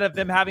offense instead of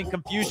them having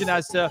confusion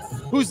as to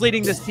who's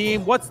leading this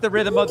team, what's the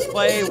rhythm of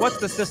play, what's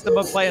the system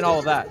of play, and all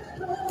of that?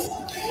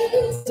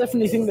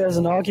 Definitely think there's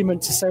an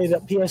argument to say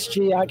that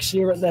PSG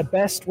actually are at their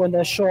best when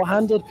they're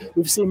short-handed.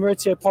 We've seen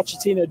Mauricio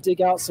Pochettino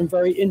dig out some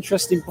very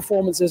interesting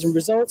performances and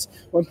results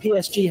when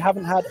PSG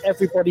haven't had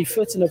everybody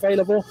fit and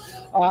available.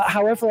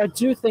 However, I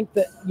do think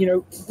that,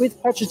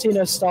 with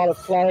Pochettino's style of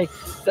play,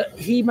 that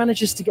he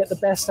manages to get the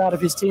best out of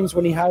his teams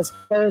when he has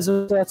players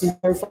of a certain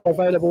profile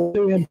available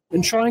to him,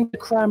 and trying to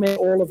cram in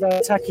all of their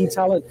attacking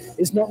talent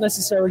is not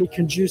necessarily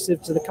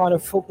conducive to the kind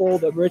of football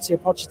that Mauricio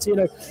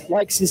Pochettino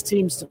likes his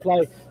teams to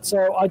play.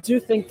 So I do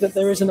think that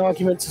there is an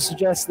argument to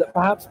suggest that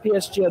perhaps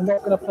PSG are not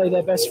going to play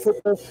their best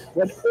football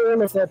when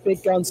all of their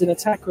big guns in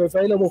attack are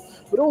available.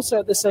 But also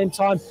at the same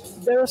time,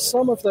 there are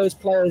some of those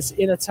players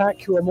in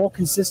attack who are more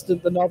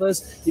consistent than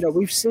others.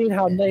 We've seen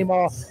how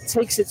Neymar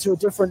takes it to a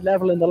different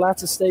level in the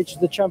latter stage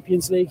of the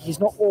Champions League. He's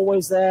not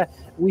always there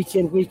week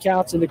in, week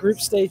out in the group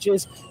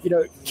stages.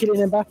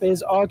 Kylian Mbappe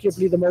is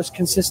arguably the most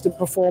consistent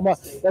performer,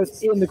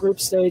 both in the group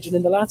stage and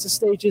in the latter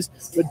stages.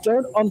 But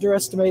don't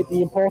underestimate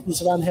the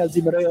importance of Angel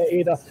Di Maria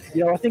either.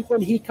 I think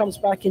when he comes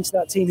back into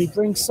that team, he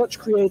brings such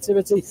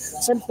creativity,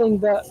 something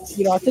that,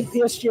 I think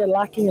PSG are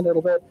lacking a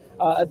little bit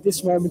at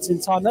this moment in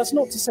time. That's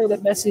not to say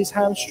that Messi is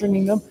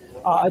hamstringing them.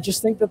 I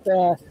just think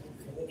that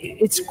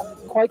it's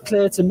quite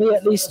clear to me,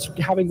 at least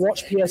having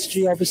watched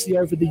PSG obviously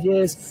over the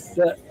years,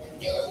 that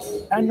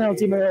Angel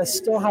Di Maria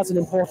still has an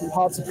important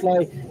part to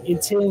play in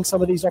teeing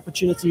some of these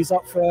opportunities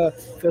up for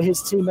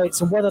his teammates,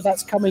 and whether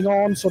that's coming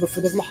on sort of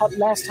for the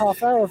last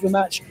half hour of the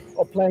match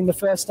or playing the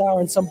first hour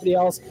and somebody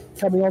else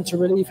coming on to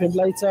relieve him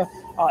later,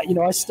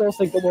 I still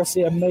think that we'll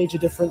see a major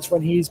difference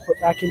when he's put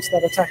back into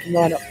that attacking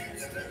lineup.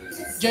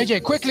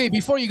 JJ, quickly,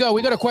 before you go,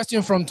 we got a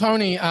question from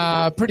Tony.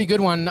 Pretty good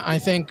one, I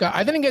think.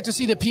 I didn't get to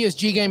see the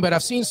PSG game, but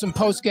I've seen some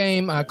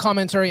post-game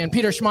commentary. And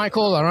Peter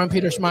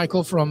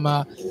Schmeichel from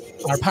our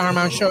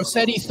Paramount show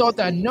said he thought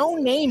that no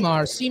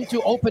Neymar seemed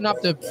to open up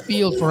the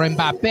field for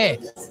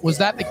Mbappe. Was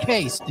that the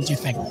case, did you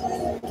think?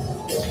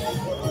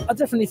 I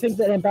definitely think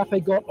that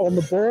Mbappe got on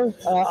the ball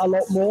a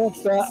lot more,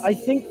 but I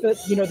think that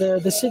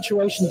the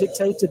situation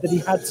dictated that he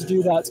had to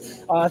do that.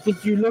 I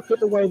think you look at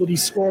the way that he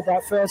scored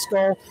that first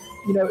goal.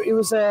 It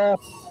was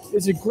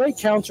a great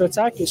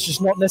counter-attack. It's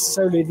just not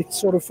necessarily the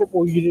sort of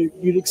football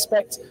you'd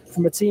expect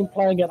from a team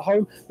playing at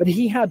home. But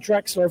he had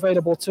Draxler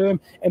available to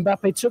him.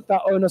 Mbappe took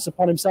that onus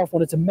upon himself,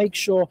 wanted to make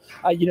sure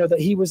that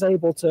he was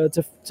able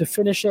to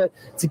finish it,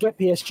 to get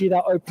PSG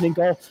that opening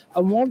goal.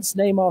 And once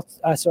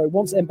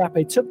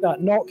Mbappe took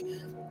that knock,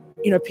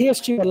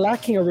 PSG were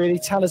lacking a really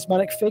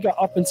talismanic figure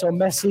up until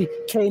Messi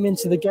came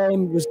into the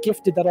game, was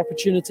gifted that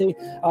opportunity,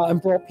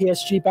 and brought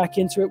PSG back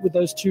into it with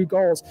those 2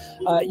 goals.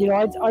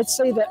 I'd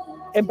say that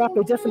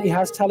Mbappe definitely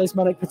has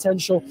talismanic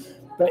potential,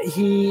 but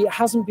he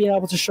hasn't been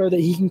able to show that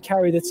he can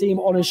carry the team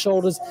on his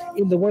shoulders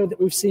in the way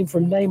that we've seen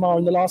from Neymar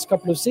in the last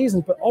couple of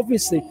seasons. But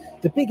obviously,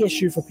 the big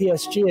issue for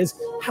PSG is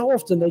how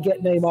often they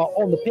get Neymar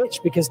on the pitch,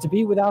 because to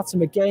be without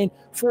him again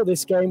for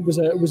this game was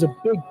a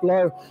big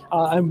blow,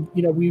 and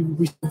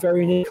we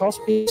very nearly cost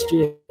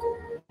PSG.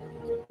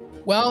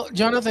 Well,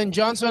 Jonathan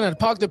Johnson at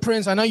Parc des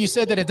Princes, I know you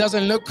said that it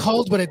doesn't look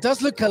cold, but it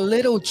does look a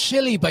little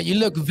chilly, but you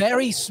look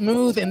very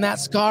smooth in that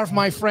scarf,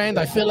 my friend.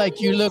 I feel like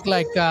you look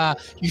like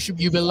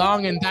you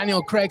belong in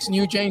Daniel Craig's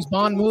new James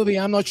Bond movie.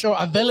 I'm not sure,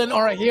 a villain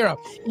or a hero.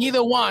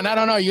 Either one. I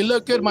don't know. You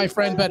look good, my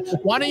friend, but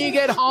why don't you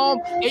get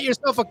home, get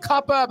yourself a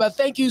cuppa? But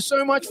thank you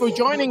so much for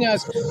joining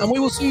us, and we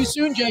will see you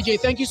soon, JJ.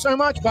 Thank you so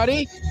much,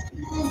 buddy.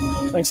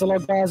 Thanks a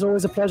lot, guys.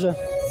 Always a pleasure.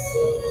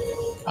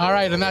 All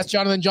right, and that's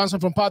Jonathan Johnson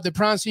from Parc des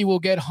Princes. He will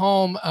get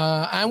home,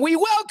 and we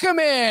welcome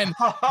in.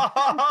 What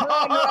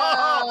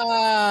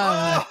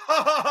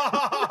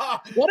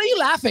are you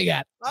laughing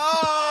at?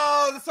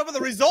 Oh, some of the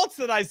results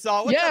that I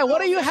saw.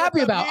 What are you happy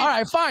about? All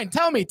right, fine.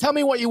 Tell me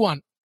what you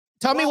want.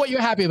 Tell me what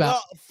you're happy about.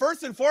 Well,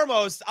 first and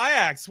foremost,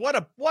 Ajax. What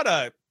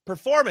a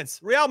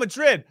performance. Real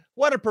Madrid.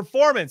 What a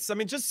performance. I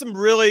mean, just some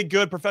really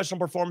good professional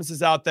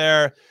performances out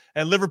there,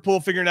 and Liverpool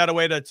figuring out a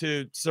way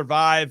to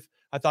survive.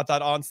 I thought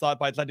that onslaught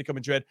by Atletico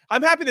Madrid.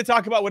 I'm happy to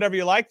talk about whatever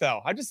you like, though.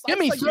 Give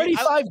me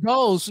 35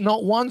 goals,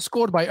 not one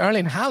scored by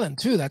Erling Haaland,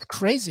 too. That's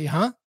crazy,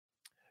 huh?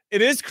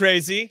 It is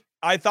crazy.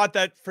 I thought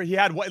that he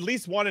had at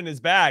least one in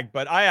his bag,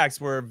 but Ajax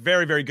were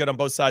very, very good on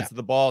both sides of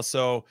the ball.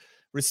 So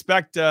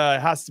respect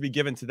has to be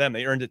given to them.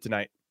 They earned it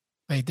tonight.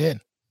 They did.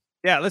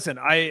 Yeah, listen,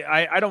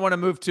 I don't want to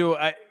move to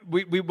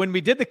we when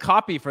we did the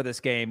copy for this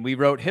game, we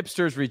wrote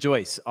 "Hipsters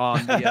Rejoice"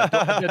 on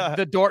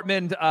the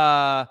Dortmund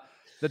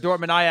the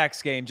Dortmund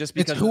Ajax game, just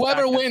because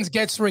whoever wins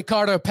gets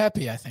Ricardo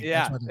Pepi, I think.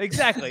 Yeah,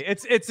 exactly.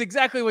 It's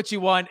exactly what you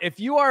want. If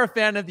you are a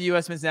fan of the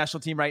U.S. men's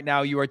national team right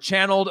now, you are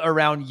channeled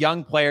around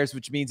young players,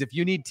 which means if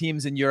you need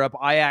teams in Europe,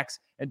 Ajax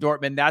and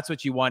Dortmund, that's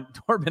what you want.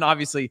 Dortmund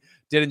obviously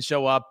didn't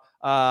show up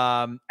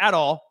at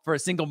all for a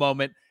single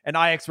moment, and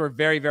Ajax were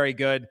very, very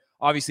good.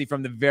 Obviously,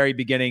 from the very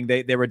beginning,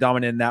 they were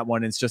dominant in that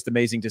one. It's just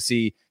amazing to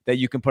see that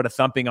you can put a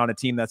thumping on a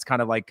team that's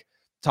kind of like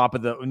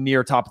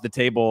near top of the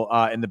table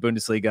in the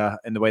Bundesliga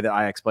in the way that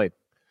Ajax played.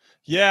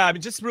 Yeah, I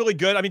mean, just really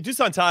good. I mean,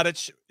 Dusan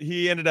Tadic,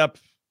 he ended up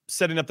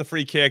setting up the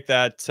free kick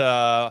that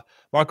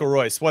Marco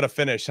Reus, what a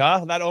finish,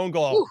 huh? That own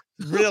goal,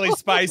 really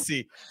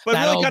spicy, but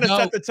really kind of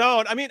set the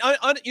tone. I mean,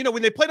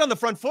 when they played on the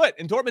front foot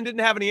and Dortmund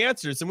didn't have any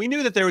answers, and we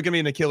knew that they were going to be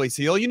an Achilles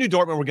heel. You knew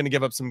Dortmund were going to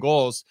give up some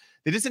goals.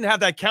 They just didn't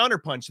have that counter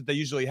punch that they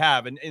usually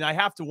have. And I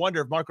have to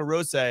wonder if Marco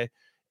Reus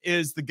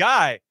is the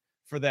guy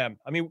for them.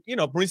 I mean,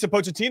 Mauricio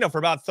Pochettino for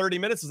about 30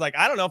 minutes is like,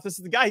 I don't know if this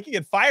is the guy. He could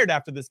get fired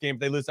after this game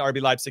if they lose to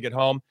RB Leipzig at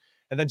home.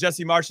 And then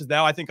Jesse Marsch is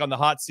now, I think, on the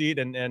hot seat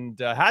and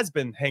has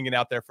been hanging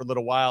out there for a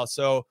little while.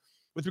 So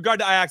with regard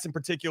to Ajax in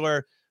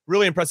particular,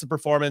 really impressive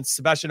performance.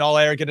 Sebastian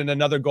Aller getting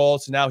another goal.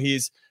 So now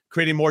he's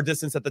creating more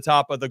distance at the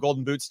top of the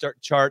Golden Boot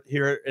chart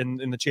here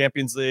in the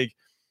Champions League.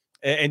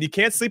 And you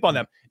can't sleep on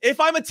them. If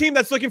I'm a team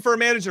that's looking for a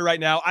manager right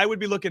now, I would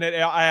be looking at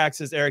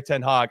Ajax's Erik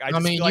ten Hag. I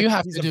mean, you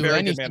have to do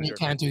anything you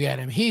can to get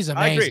him. He's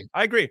amazing.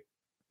 I agree.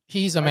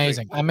 He's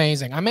amazing,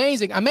 amazing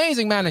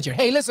manager.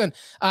 Hey, listen,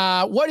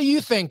 what do you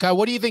think?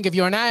 What do you think? If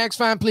you're an Ajax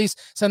fan, please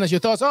send us your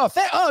thoughts.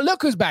 Oh,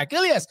 look who's back.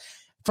 Ilyas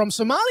from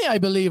Somalia, I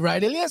believe,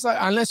 right? Ilyas,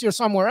 unless you're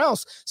somewhere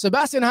else.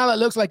 Sebastian Haller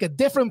looks like a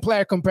different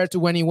player compared to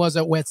when he was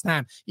at West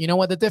Ham. You know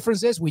what the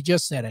difference is? We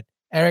just said it.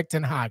 Erik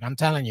ten Hag, I'm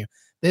telling you.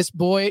 This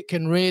boy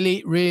can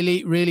really,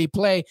 really, really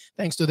play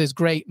thanks to this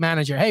great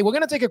manager. Hey, we're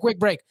going to take a quick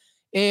break.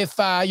 If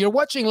you're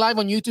watching live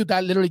on YouTube,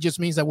 that literally just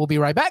means that we'll be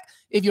right back.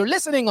 If you're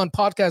listening on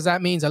podcast,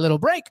 that means a little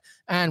break,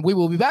 and we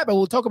will be back, but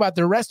we'll talk about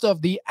the rest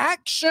of the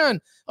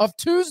action of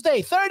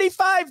Tuesday.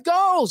 35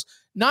 goals,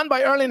 none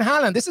by Erling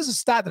Haaland. This is a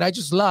stat that I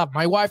just love.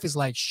 My wife is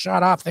like,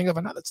 shut up, think of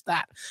another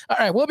stat. All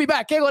right, we'll be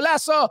back. Que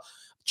Golazo,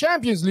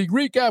 Champions League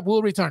recap,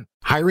 will return.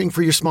 Hiring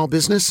for your small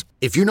business?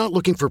 If you're not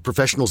looking for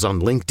professionals on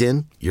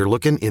LinkedIn, you're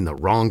looking in the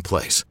wrong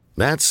place.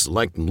 That's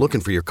like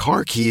looking for your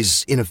car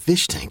keys in a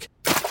fish tank.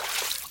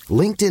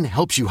 LinkedIn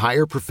helps you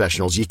hire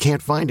professionals you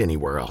can't find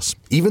anywhere else,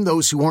 even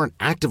those who aren't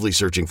actively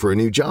searching for a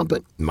new job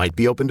but might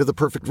be open to the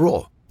perfect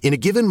role. In a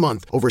given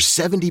month, over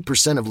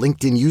 70% of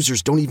LinkedIn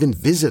users don't even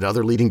visit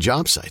other leading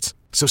job sites.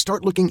 So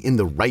start looking in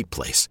the right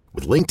place.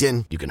 With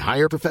LinkedIn, you can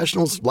hire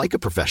professionals like a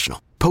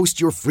professional.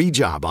 Post your free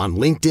job on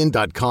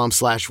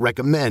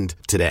linkedin.com/recommend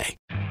today.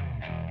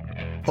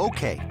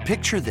 Okay,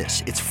 picture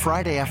this. It's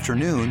Friday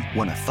afternoon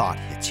when a thought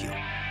hits you.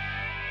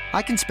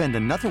 I can spend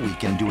another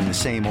weekend doing the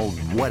same old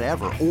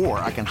whatever, or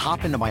I can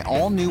hop into my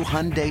all-new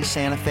Hyundai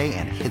Santa Fe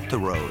and hit the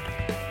road.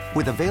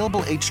 With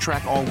available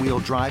H-Track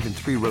all-wheel drive and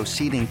 3-row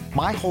seating,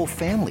 my whole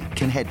family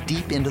can head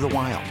deep into the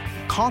wild.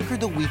 Conquer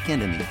the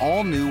weekend in the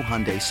all-new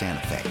Hyundai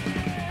Santa Fe.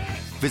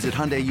 Visit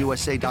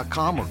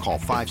HyundaiUSA.com or call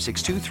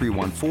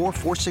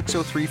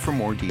 562-314-4603 for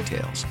more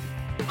details.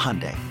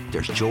 Hyundai,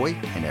 there's joy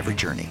in every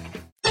journey.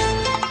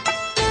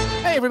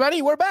 Hey,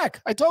 everybody, we're back.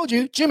 I told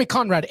you, Jimmy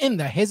Conrad in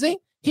the hizzy.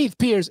 Heath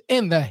Pierce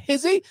in the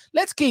hizzy.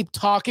 Let's keep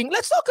talking.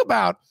 Let's talk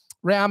about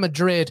Real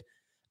Madrid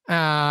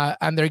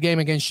and their game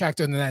against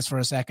Shakhtar Donetsk for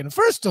a second.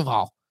 First of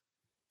all,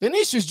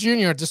 Vinicius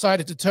Jr.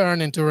 decided to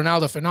turn into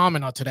Ronaldo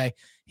Phenomena today.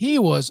 He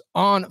was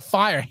on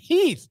fire.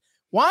 Heath,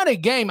 what a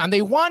game. And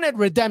they wanted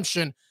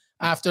redemption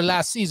after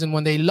last season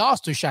when they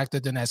lost to Shakhtar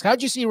Donetsk.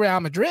 How'd you see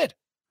Real Madrid?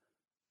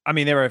 I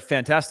mean, they were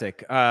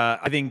fantastic.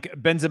 I think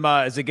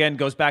Benzema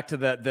goes back to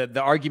the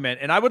argument,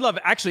 and I would love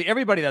actually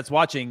everybody that's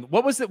watching.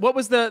 What was the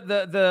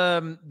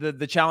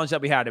challenge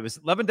that we had? It was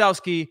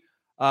Lewandowski,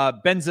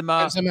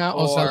 Benzema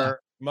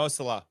or Mo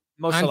Salah.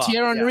 And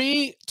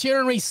Thierry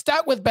Henry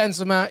stuck with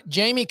Benzema.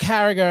 Jamie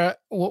Carragher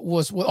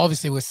was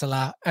obviously with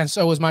Salah, and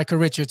so was Michael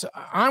Richards.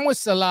 I'm with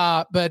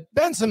Salah, but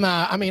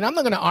Benzema, I mean, I'm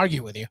not going to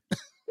argue with you.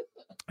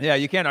 Yeah,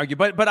 you can't argue.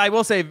 But I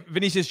will say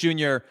Vinicius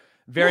Jr.,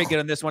 very good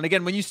on this one.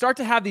 Again, when you start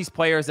to have these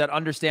players that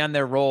understand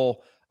their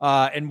role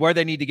and where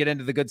they need to get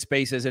into the good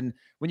spaces, and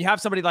when you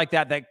have somebody like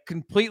that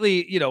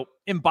completely,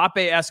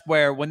 Mbappe-esque,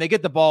 where when they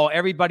get the ball,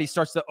 everybody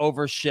starts to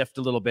overshift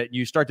a little bit.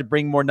 You start to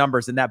bring more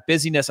numbers, and that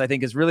busyness, I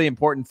think, is really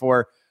important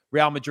for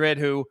Real Madrid,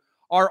 who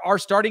are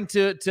starting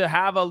to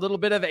have a little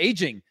bit of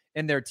aging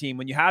in their team.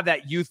 When you have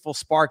that youthful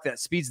spark that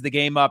speeds the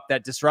game up,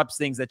 that disrupts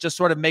things, that just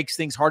sort of makes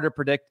things harder to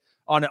predict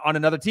on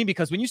another team,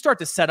 because when you start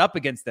to set up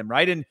against them,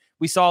 right? And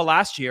we saw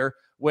last year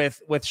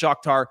with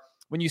Shakhtar,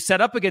 when you set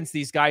up against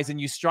these guys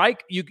and you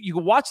strike, you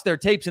watch their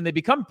tapes and they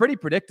become pretty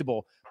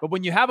predictable. But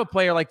when you have a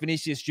player like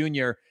Vinicius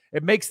Jr.,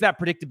 it makes that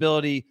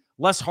predictability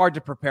less hard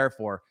to prepare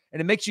for. And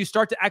it makes you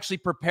start to actually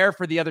prepare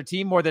for the other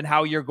team more than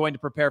how you're going to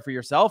prepare for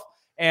yourself.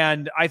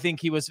 And I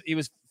think he was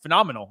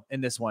phenomenal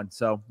in this one.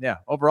 So yeah,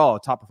 overall, a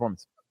top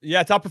performance.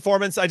 Yeah, top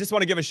performance. I just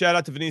want to give a shout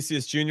out to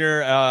Vinicius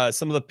Jr.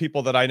 Some of the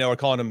people that I know are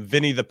calling him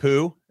Vinny the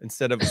Pooh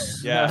instead of,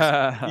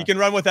 you can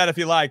run with that if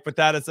you like, but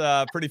that is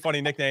a pretty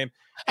funny nickname.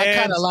 I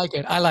kind of like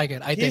it. I like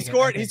it. He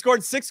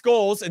scored 6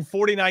 goals in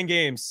 49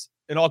 games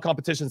in all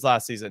competitions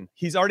last season.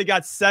 He's already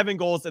got 7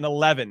 goals in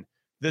 11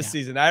 this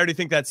season. I already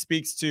think that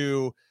speaks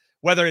to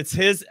whether it's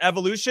his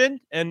evolution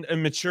and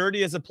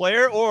maturity as a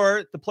player,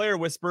 or the player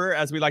whisperer,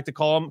 as we like to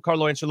call him,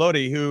 Carlo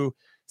Ancelotti, who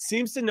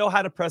seems to know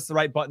how to press the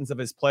right buttons of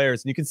his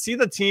players. And you can see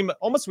the team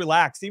almost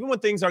relaxed, even when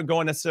things aren't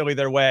going necessarily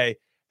their way.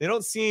 They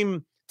don't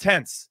seem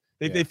tense.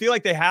 They feel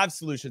like they have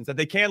solutions, that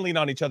they can lean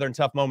on each other in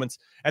tough moments.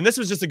 And this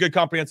was just a good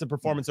comprehensive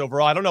performance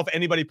overall. I don't know if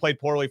anybody played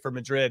poorly for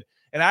Madrid.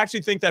 And I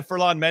actually think that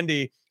Ferland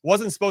Mendy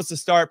wasn't supposed to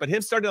start, but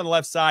him starting on the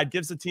left side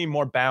gives the team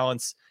more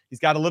balance. He's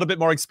got a little bit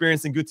more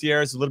experience than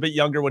Gutierrez, a little bit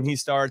younger when he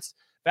starts.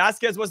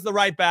 Vasquez was the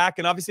right back.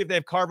 And obviously if they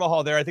have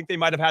Carvajal there, I think they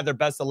might have had their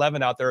best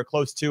 11 out there or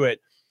close to it.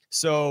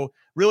 So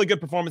really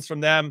good performance from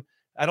them.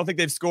 I don't think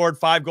they've scored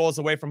 5 goals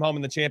away from home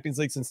in the Champions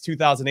League since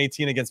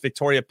 2018 against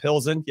Victoria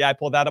Pilsen. Yeah, I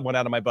pulled that one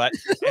out of my butt.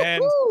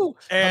 And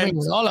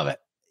all of it.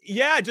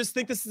 Yeah, I just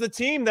think this is a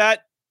team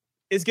that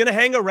is going to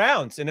hang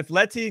around. And if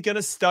Leti going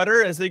to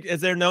stutter, as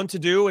they're known to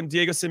do, and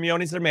Diego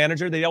Simeone's their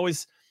manager, they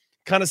always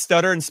kind of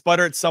stutter and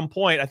sputter at some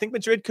point. I think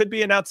Madrid could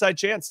be an outside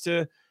chance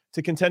to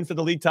contend for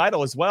the league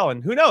title as well.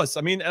 And who knows?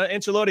 I mean,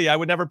 Ancelotti, I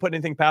would never put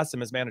anything past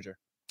him as manager.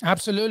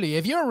 Absolutely.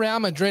 If you're a Real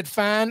Madrid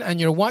fan and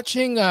you're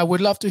watching,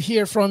 would love to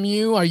hear from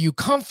you. Are you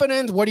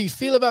confident? What do you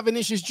feel about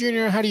Vinicius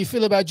Jr.? How do you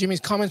feel about Jimmy's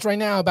comments right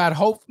now about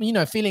hope,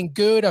 feeling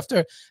good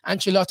after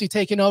Ancelotti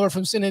taking over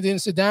from Zinedine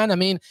Zidane? I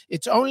mean,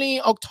 it's only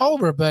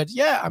October, but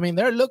yeah, I mean,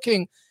 they're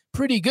looking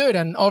pretty good.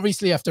 And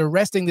obviously after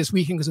resting this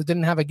weekend because they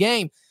didn't have a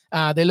game,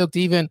 they looked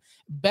even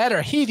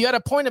better. Heath, you had a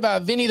point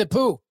about Vinny the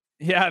Pooh.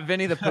 Yeah,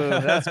 Vinny the Pooh.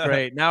 That's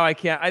great. Now I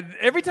can't.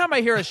 Every time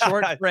I hear a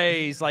short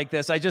phrase like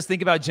this, I just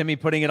think about Jimmy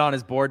putting it on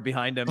his board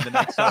behind him the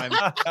next time.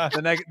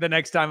 the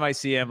next time I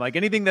see him, like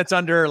anything that's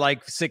under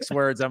like 6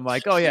 words, I'm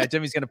like, oh yeah,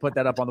 Jimmy's gonna put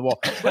that up on the wall.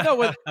 But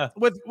no,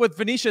 with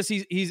Vinicius,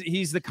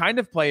 he's the kind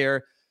of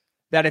player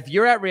that if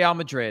you're at Real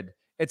Madrid,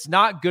 it's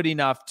not good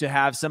enough to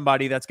have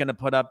somebody that's going to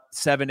put up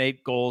 7,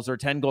 8 goals or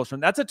 10 goals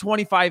from. That's a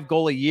 25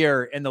 goal a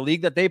year in the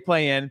league that they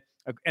play in,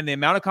 and the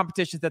amount of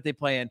competitions that they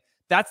play in.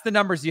 That's the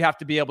numbers you have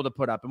to be able to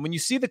put up. And when you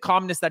see the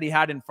calmness that he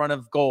had in front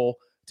of goal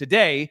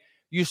today,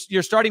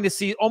 you're starting to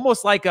see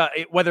almost like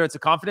whether it's a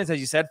confidence, as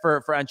you said,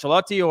 for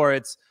Ancelotti,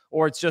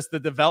 or it's just the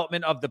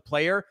development of the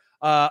player,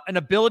 an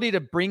ability to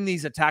bring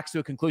these attacks to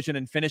a conclusion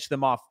and finish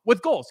them off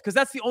with goals, because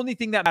that's the only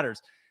thing that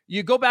matters.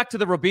 You go back to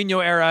the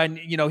Robinho era and,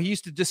 he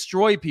used to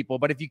destroy people.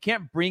 But if you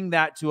can't bring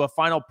that to a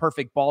final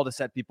perfect ball to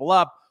set people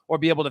up or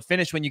be able to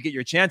finish when you get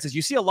your chances,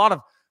 you see a lot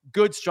of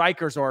good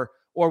strikers or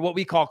what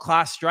we call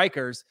class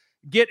strikers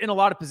get in a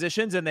lot of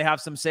positions and they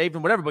have some saved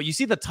and whatever. But you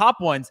see the top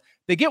ones,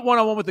 they get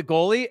one-on-one with the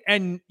goalie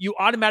and you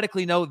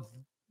automatically know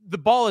the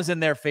ball is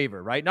in their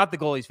favor, right? Not the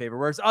goalie's favor.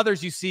 Whereas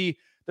others you see,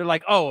 they're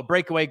like, oh, a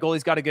breakaway,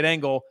 goalie's got a good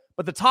angle.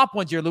 But the top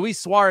ones, you're Luis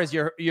Suarez,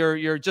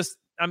 you're just,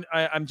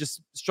 I'm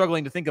just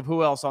struggling to think of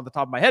who else on the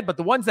top of my head. But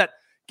the ones that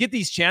get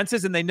these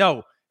chances and they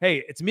know,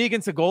 hey, it's me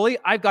against a goalie.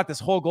 I've got this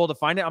whole goal to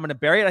find it. I'm going to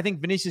bury it. I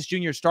think Vinicius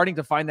Jr. is starting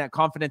to find that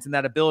confidence and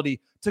that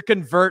ability to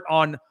convert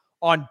on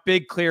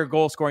big, clear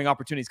goal-scoring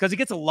opportunities, because he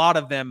gets a lot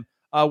of them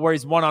where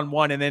he's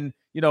one-on-one, and then,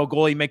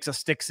 goalie makes a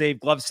stick save,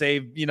 glove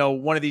save,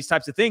 one of these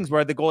types of things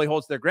where the goalie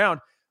holds their ground.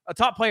 A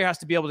top player has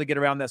to be able to get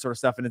around that sort of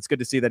stuff, and it's good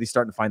to see that he's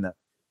starting to find that.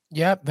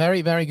 Yeah,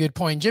 very, very good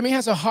point. Jimmy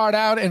has a hard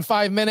out in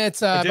 5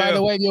 minutes. By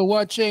the way, if you're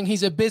watching,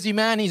 he's a busy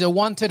man. He's a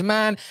wanted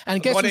man.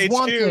 And guess who's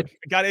wanted?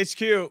 Got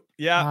HQ.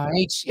 Yeah.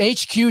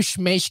 HQ,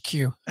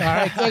 Schmashq. All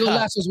right.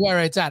 That's where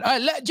it's at. All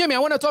right, Jimmy, I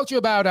want to talk to you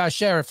about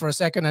Sheriff for a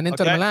second and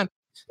Inter Milan.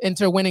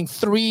 Inter winning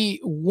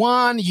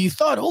 3-1. You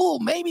thought, oh,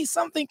 maybe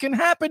something can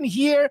happen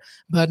here.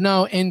 But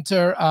no,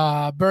 Inter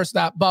burst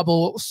that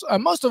bubble.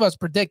 Most of us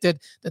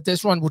predicted that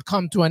this one would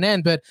come to an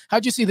end. But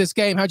how'd you see this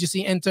game? How'd you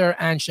see Inter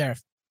and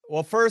Sheriff?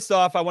 Well, first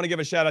off, I want to give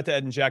a shout out to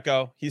Edin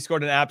Dzeko. He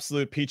scored an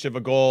absolute peach of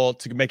a goal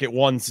to make it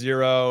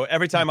 1-0.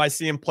 Every time I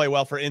see him play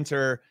well for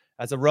Inter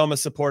as a Roma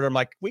supporter, I'm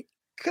like, we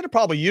could have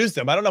probably used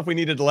him. I don't know if we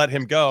needed to let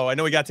him go. I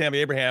know we got Tammy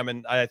Abraham,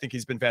 and I think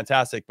he's been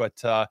fantastic,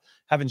 but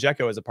having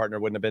Dzeko as a partner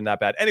wouldn't have been that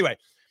bad. Anyway,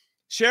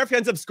 Sheriff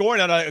ends up scoring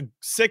on a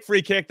sick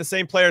free kick. The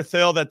same player,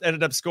 Thill, that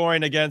ended up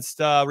scoring against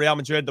Real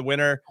Madrid, the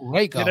winner.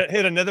 Great goal.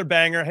 Hit another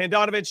banger.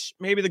 Handanovic,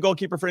 maybe the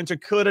goalkeeper for Inter,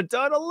 could have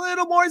done a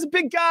little more. He's a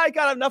big guy,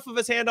 got enough of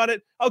his hand on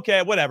it.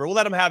 Okay, whatever. We'll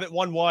let him have it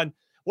 1-1.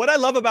 What I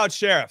love about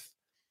Sheriff,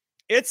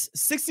 it's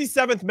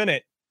 67th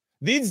minute.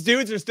 These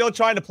dudes are still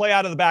trying to play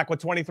out of the back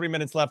with 23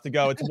 minutes left to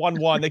go. It's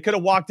 1-1. They could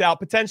have walked out,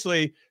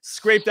 potentially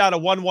scraped out a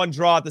 1-1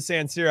 draw at the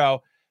San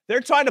Siro. They're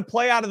trying to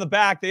play out of the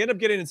back. They end up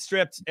getting it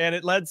stripped, and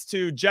it leads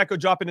to Dzeko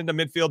dropping into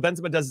midfield.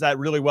 Benzema does that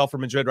really well for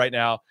Madrid right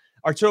now.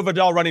 Arturo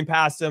Vidal running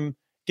past him,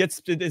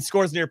 it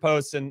scores near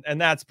post, and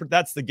that's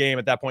the game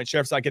at that point.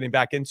 Sheriff's not getting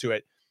back into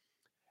it.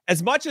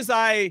 As much as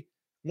I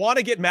want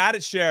to get mad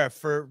at Sheriff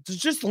for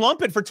just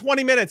lump it for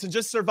 20 minutes and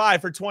just survive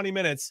for 20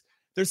 minutes,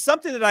 there's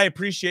something that I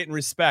appreciate and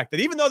respect, that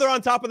even though they're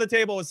on top of the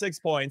table with 6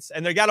 points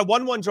and they got a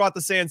 1-1 draw at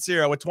the San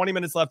Siro with 20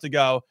 minutes left to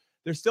go,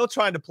 they're still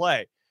trying to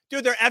play.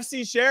 Dude, they're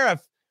FC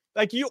Sheriff.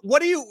 Like, you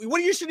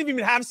shouldn't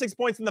even have 6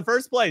 points in the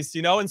first place,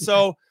 you know? And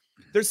so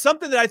there's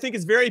something that I think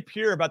is very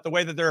pure about the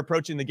way that they're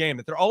approaching the game,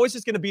 that they're always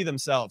just going to be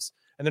themselves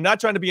and they're not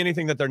trying to be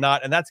anything that they're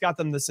not. And that's got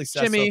them the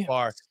success so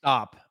far.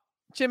 Stop.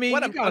 Jimmy,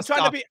 I'm trying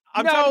to be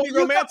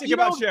romantic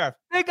about Sheriff.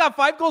 They got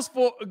 5 goals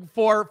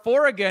for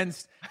 4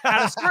 against.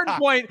 At a certain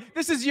point,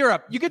 this is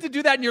Europe. You get to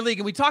do that in your league.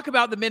 And we talk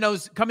about the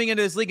minnows coming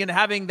into this league and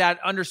having that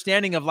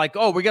understanding of like,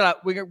 oh, we're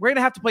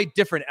gonna have to play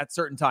different at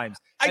certain times.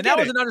 And that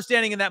was an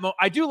understanding in that moment.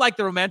 I do like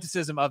the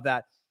romanticism of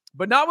that,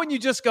 but not when you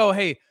just go,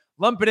 hey,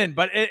 lump it in.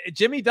 But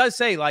Jimmy does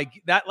say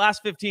like that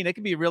last 15, it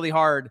can be really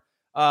hard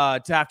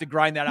to have to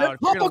grind that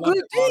out. Look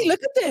at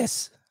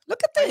this.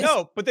 Look at this.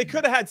 No, but they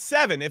could have had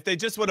 7 if they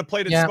just would have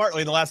played it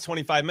smartly in the last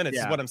 25 minutes,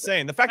 is what I'm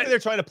saying. The fact that they're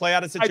trying to play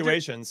out of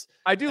situations.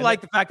 I do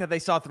like the fact that they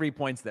saw 3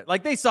 points there.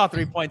 Like, they saw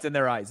 3 points in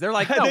their eyes. They're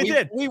like, no,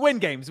 we win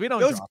games. We don't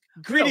Those draw.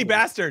 greedy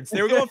bastards.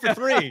 They were going for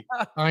 3.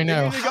 I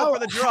know. They go for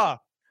the draw.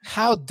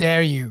 How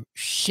dare you,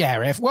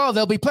 Sheriff? Well,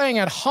 they'll be playing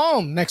at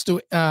home next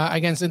to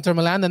against Inter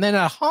Milan and then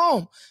at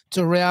home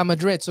to Real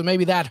Madrid. So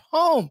maybe that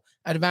home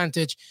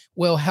advantage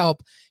will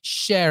help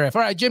Sheriff.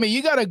 All right, Jimmy,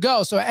 you got to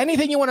go. So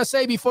anything you want to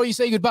say before you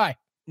say goodbye?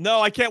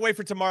 No, I can't wait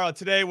for tomorrow.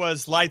 Today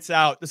was lights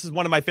out. This is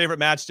one of my favorite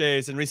match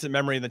days in recent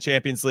memory in the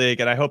Champions League,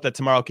 and I hope that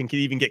tomorrow can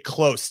even get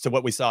close to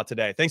what we saw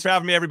today. Thanks for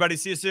having me, everybody.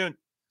 See you soon.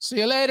 See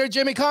you later,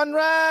 Jimmy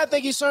Conrad.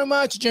 Thank you so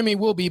much. Jimmy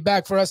will be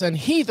back for us, and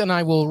Heath and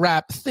I will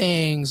wrap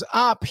things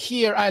up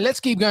here. All right,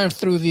 let's keep going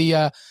through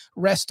the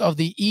rest of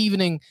the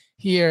evening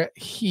here,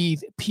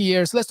 Heath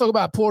Pierce. Let's talk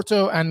about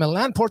Porto and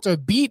Milan. Porto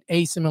beat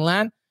AC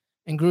Milan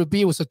in Group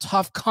B. It was a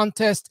tough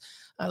contest.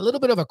 A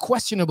little bit of a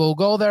questionable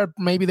goal there.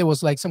 Maybe there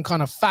was like some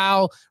kind of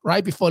foul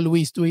right before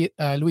Luis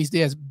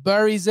Diaz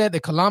buries it,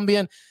 the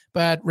Colombian.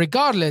 But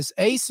regardless,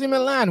 AC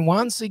Milan,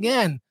 once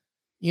again,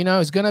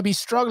 is going to be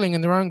struggling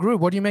in their own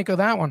group. What do you make of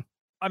that one?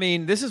 I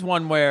mean, this is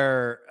one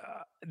where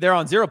they're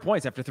on 0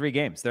 points after 3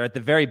 games. They're at the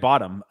very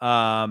bottom.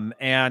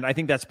 And I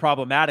think that's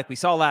problematic. We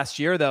saw last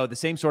year, though, the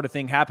same sort of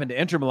thing happened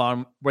to Inter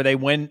Milan, where they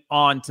went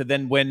on to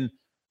then win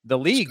the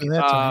league,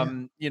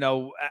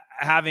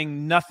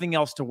 having nothing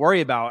else to worry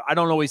about. I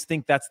don't always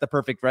think that's the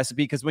perfect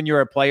recipe, because when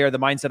you're a player, the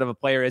mindset of a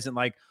player isn't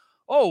like,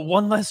 oh,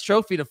 one less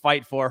trophy to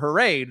fight for.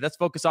 Hooray. Let's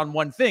focus on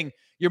one thing.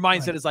 Your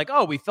mindset is like,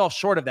 oh, we fell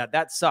short of that.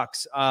 That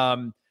sucks.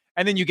 And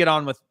then you get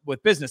on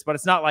with business, but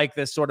it's not like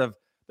this sort of,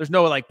 there's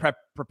no like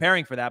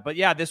preparing for that. But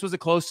yeah, this was a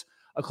close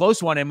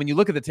one. And when you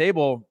look at the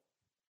table,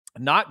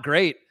 not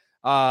great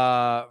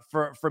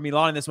for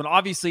Milan in this one.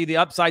 Obviously the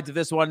upsides of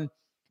this one,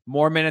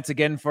 more minutes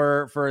again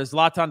for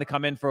Zlatan to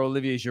come in for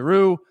Olivier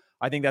Giroud.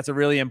 I think that's a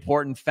really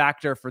important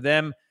factor for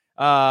them.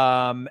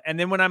 And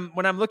then when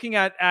I'm looking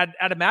at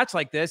a match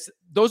like this,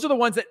 those are the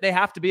ones that they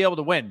have to be able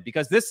to win,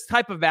 because this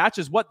type of match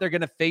is what they're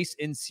going to face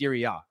in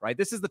Serie A, right?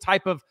 This is the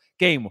type of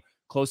game,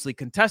 closely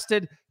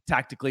contested,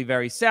 tactically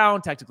very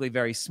sound, tactically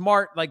very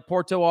smart, like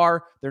Porto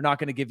are. They're not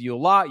going to give you a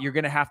lot. You're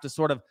going to have to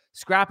sort of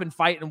scrap and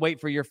fight and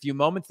wait for your few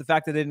moments. The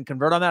fact that they didn't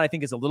convert on that, I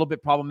think, is a little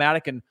bit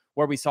problematic, and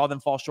where we saw them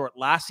fall short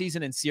last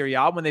season in Serie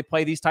A when they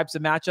play these types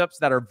of matchups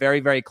that are very,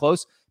 very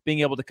close, being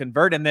able to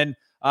convert. And then,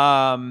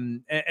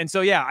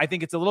 so, yeah, I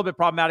think it's a little bit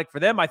problematic for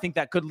them. I think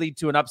that could lead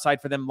to an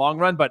upside for them long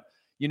run, but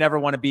you never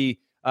want to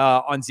be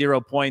on 0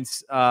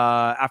 points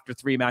after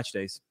 3 match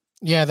days.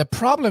 Yeah, the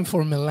problem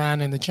for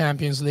Milan in the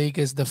Champions League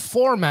is the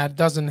format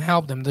doesn't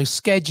help them. The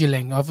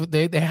scheduling of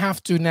they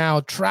have to now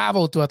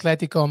travel to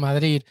Atletico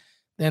Madrid,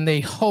 then they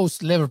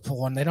host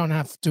Liverpool, and they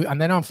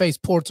don't face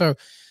Porto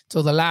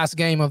till the last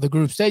game of the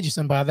group stages,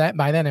 and by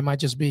then it might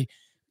just be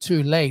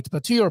too late.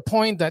 But to your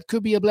point, that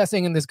could be a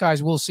blessing in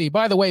disguise. We'll see.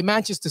 By the way,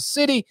 Manchester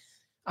City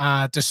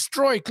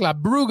destroyed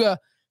Club Brugge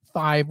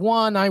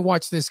 5-1. I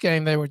watched this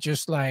game. They were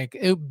just like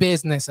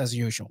business as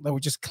usual. They were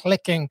just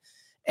clicking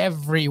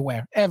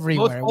everywhere.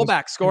 Both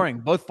fullback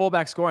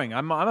scoring.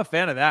 I'm a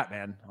fan of that,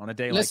 man, on a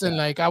day like that.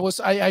 Like I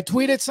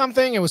tweeted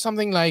something. It was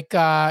something like,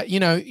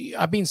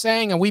 I've been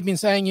saying, and we've been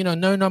saying,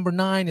 no number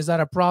 9. Is that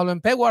a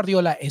problem? Pep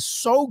Guardiola is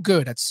so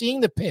good at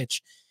seeing the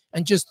pitch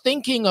and just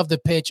thinking of the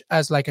pitch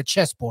as like a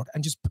chessboard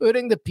and just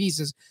putting the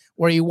pieces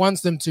where he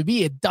wants them to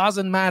be. It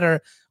doesn't matter,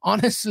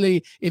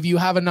 honestly, if you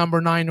have a number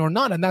 9 or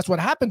not. And that's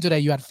what happened today.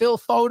 You had Phil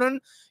Foden,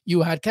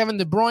 you had Kevin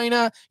De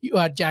Bruyne, you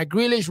had Jack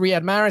Grealish,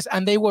 Riyad Mahrez,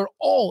 and they were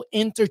all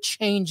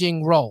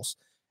interchanging roles.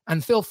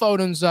 And Phil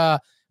Foden's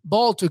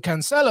ball to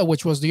Cancelo,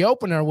 which was the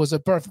opener, was a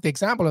perfect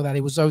example of that.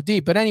 It was so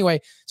deep. But anyway,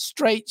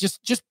 straight,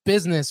 just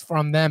business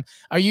from them.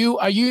 Are you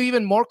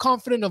even more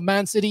confident of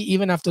Man City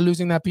even after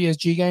losing that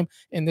PSG game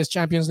in this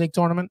Champions League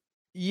tournament?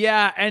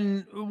 Yeah,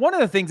 and one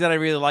of the things that I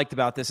really liked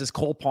about this is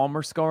Cole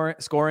Palmer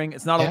scoring.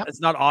 It's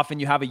not often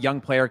you have a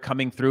young player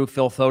coming through.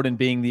 Phil Foden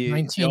being the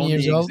only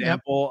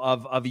example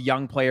of a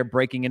young player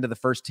breaking into the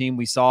first team.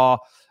 We saw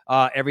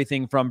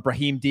everything from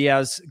Brahim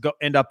Diaz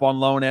end up on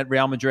loan at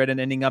Real Madrid and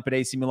ending up at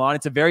AC Milan.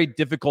 It's a very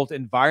difficult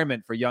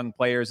environment for young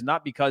players,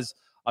 not because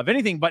of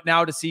anything. But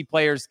now to see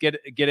players get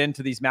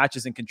into these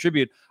matches and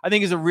contribute, I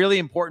think is a really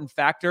important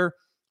factor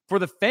for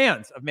the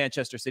fans of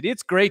Manchester City.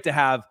 It's great to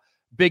have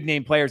big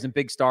name players and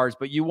big stars,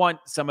 but you want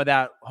some of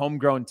that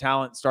homegrown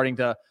talent starting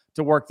to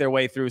work their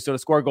way through. So to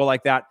score a goal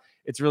like that,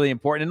 it's really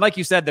important. And like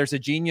you said, there's a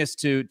genius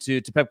to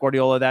Pep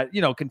Guardiola that,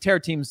 can tear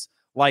teams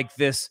like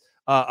this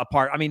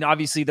apart. I mean,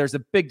 obviously there's a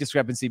big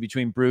discrepancy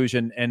between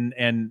Bruges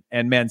and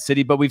Man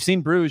City, but we've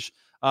seen Bruges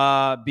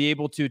be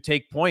able to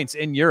take points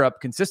in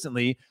Europe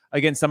consistently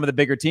against some of the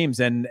bigger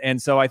teams.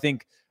 And so I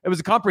think it was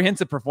a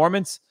comprehensive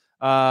performance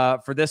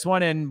for this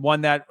one, and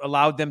one that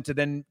allowed them to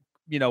then,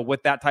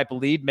 with that type of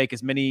lead, make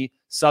as many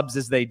subs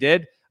as they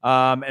did,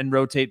 and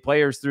rotate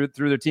players through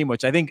their team,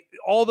 which I think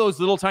all those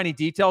little tiny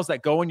details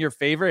that go in your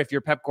favor if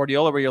you're Pep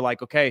Guardiola, where you're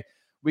like, okay,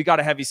 we got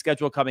a heavy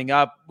schedule coming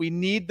up. We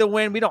need the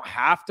win. We don't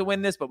have to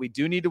win this, but we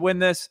do need to win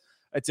this.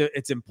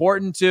 It's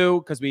important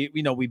too, because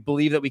we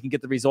believe that we can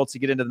get the results to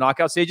get into the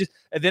knockout stages.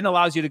 It then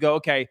allows you to go,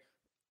 okay,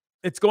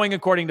 it's going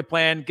according to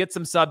plan. Get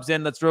some subs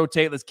in. Let's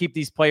rotate. Let's keep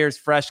these players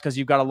fresh because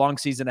you've got a long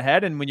season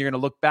ahead. And when you're going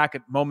to look back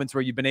at moments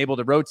where you've been able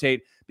to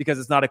rotate because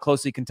it's not a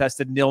closely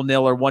contested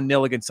 0-0 or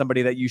 1-0 against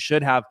somebody that you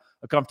should have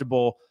a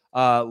comfortable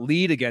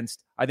lead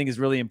against, I think is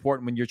really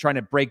important when you're trying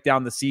to break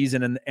down the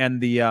season and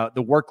the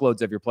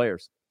workloads of your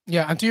players.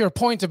 Yeah, and to your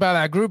point about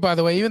that group, by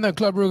the way, even though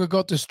Club Brugge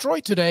got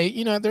destroyed today,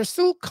 they're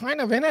still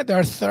kind of in it.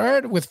 They're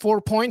third with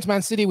 4 points,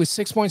 Man City with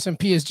 6 points, and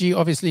PSG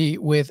obviously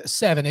with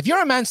 7. If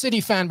you're a Man City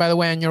fan, by the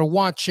way, and you're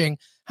watching,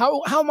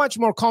 how much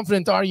more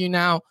confident are you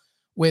now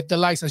with the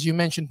likes, as you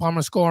mentioned,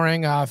 Palmer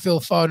scoring,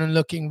 Phil Foden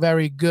looking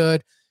very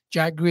good,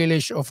 Jack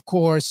Grealish, of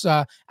course,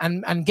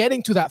 and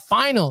getting to that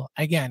final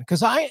again?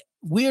 Because I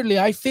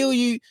feel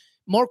you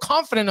more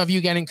confident of you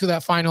getting to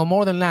that final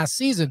more than last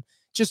season.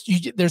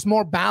 There's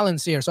more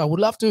balance here. So I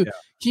would love to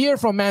hear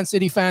from Man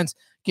City fans.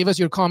 Give us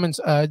your comments.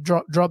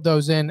 Drop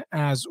those in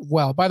as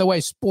well. By the way,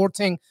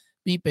 Sporting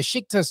beat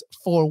Besiktas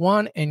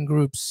 4-1 in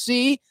Group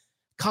C.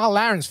 Carl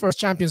Laren's first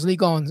Champions League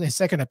goal in his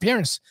second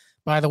appearance.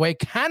 By the way,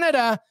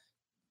 Canada,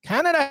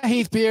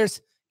 Heath Pierce,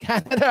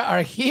 Canada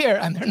are here,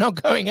 and they're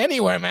not going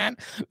anywhere, man.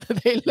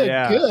 They look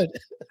good.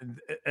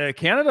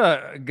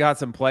 Canada got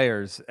some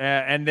players,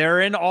 and they're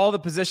in all the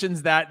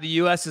positions that the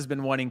U.S. has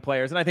been wanting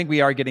players, and I think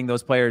we are getting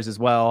those players as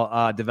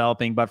well,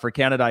 developing. But for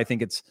Canada, I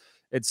think it's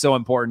so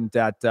important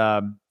that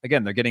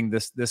again, they're getting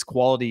this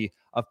quality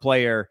of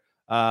player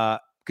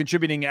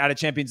contributing at a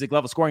Champions League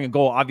level. Scoring a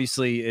goal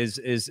obviously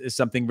is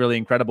something really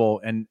incredible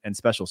and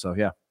special. So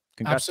yeah.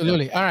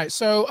 Absolutely. All right.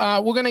 So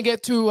we're going to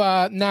get to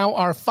now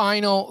our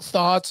final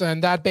thoughts,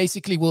 and that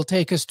basically will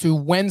take us to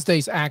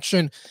Wednesday's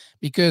action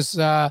because,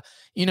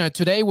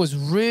 today was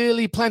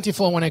really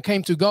plentiful when it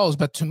came to goals,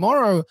 but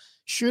tomorrow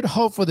should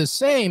hope for the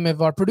same.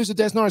 If our producer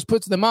Des Norris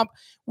puts them up,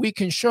 we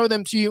can show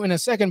them to you in a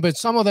second, but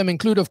some of them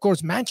include, of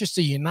course,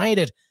 Manchester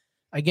United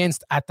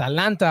against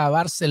Atalanta,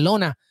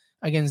 Barcelona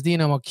against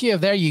Dynamo Kiev.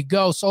 There you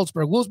go.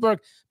 Salzburg, Wolfsburg,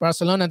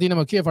 Barcelona,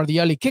 Dynamo Kiev are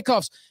the early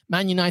kickoffs.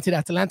 Man United,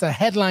 Atalanta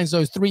headlines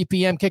those 3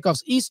 p.m.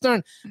 kickoffs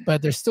Eastern,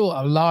 but there's still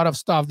a lot of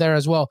stuff there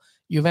as well.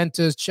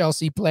 Juventus,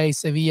 Chelsea play,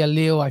 Sevilla,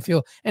 Lille. I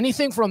feel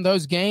anything from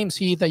those games,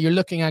 Heath, that you're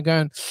looking at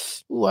going,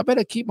 ooh, I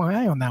better keep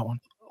my eye on that one.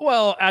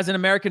 Well, as an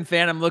American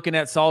fan, I'm looking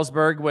at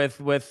Salzburg with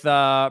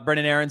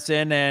Brendan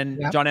Aronson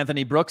and John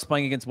Anthony Brooks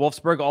playing against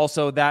Wolfsburg.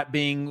 Also, that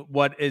being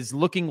what is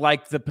looking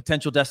like the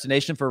potential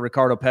destination for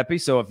Ricardo Pepi.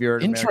 So if you're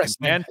an American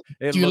fan,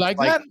 do you like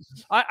that?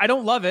 I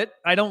don't love it.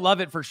 I don't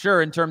love it for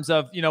sure in terms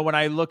of, when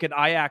I look at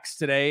Ajax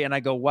today and I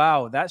go,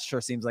 wow, that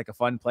sure seems like a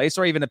fun place,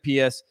 or even a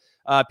PSV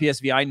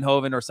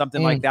Eindhoven or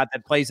something like that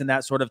plays in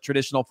that sort of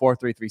traditional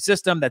 4-3-3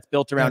 system that's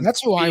built around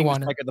that's who I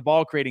want. Like the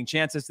ball, creating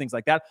chances, things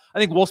like that. I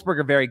think Wolfsburg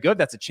are very good.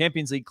 That's a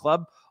Champions League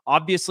club.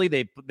 Obviously,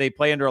 they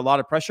play under a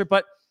lot of pressure,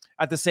 but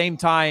at the same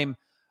time,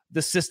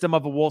 the system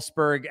of a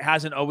Wolfsburg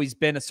hasn't always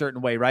been a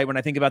certain way, right? When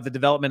I think about the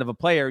development of a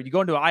player, you go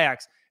into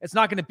Ajax, it's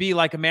not going to be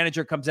like a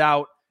manager comes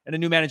out and a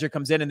new manager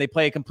comes in and they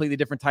play a completely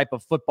different type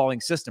of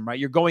footballing system, right?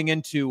 You're going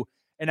into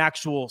an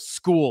actual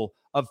school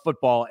of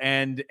football,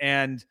 and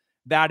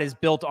that is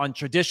built on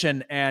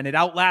tradition, and it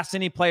outlasts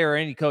any player or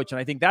any coach. And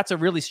I think that's a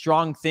really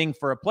strong thing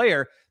for a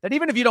player, that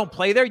even if you don't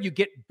play there, you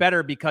get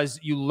better because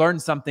you learn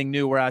something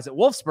new. Whereas at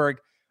Wolfsburg,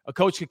 a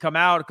coach could come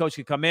out, a coach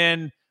could come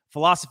in,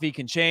 philosophy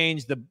can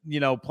change, the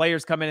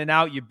players come in and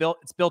out.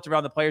 It's built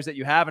around the players that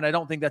you have, and I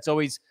don't think that's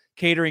always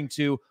catering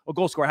to a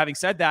goal scorer. Having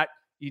said that,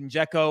 Edin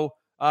Dzeko,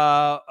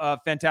 a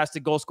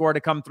fantastic goal scorer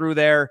to come through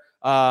there.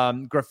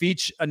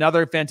 Grafich,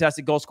 another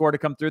fantastic goal scorer to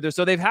come through there.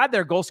 So they've had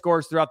their goal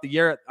scorers throughout the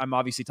year. I'm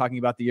obviously talking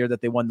about the year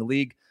that they won the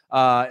league,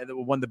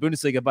 won the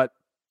Bundesliga, but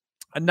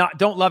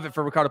don't love it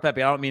for Ricardo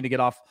Pepi. I don't mean to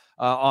get off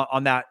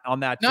on that.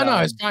 No,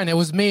 it's fine. It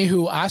was me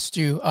who asked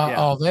you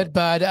of it.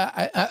 But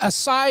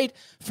aside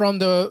from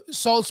the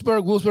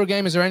Salzburg-Wolfsburg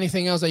game, is there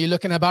anything else that you're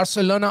looking at?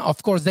 Barcelona,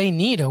 of course, they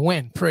need a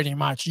win, pretty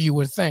much, you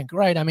would think,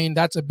 right? I mean,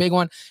 that's a big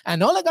one.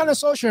 And Ole Gunnar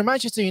Solskjaer and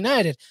Manchester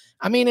United,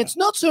 I mean, it's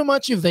not so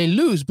much if they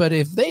lose, but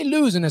if they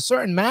lose in a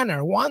certain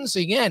manner, once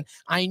again,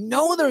 I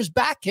know there's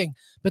backing,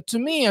 but to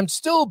me, I'm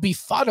still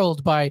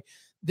befuddled by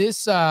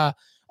this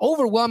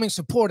overwhelming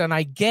support, and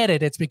I get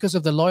it. It's because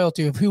of the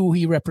loyalty of who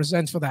he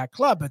represents for that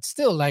club. But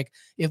still, like,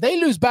 if they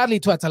lose badly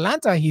to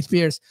Atalanta, Heath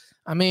Pearce,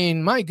 I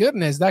mean, my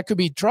goodness, that could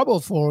be trouble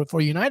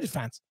for United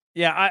fans.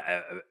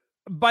 Yeah,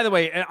 by the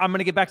way, I'm going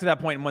to get back to that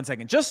point in 1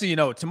 second. Just so you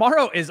know,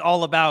 tomorrow is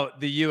all about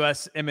the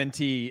US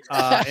MNT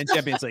in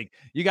Champions League.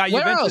 You got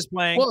Juventus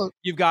playing. Well,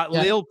 you've got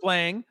Lille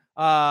playing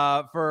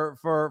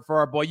for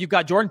our boy. You've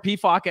got Jordan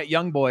Pefok at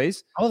Young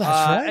Boys. Oh, that's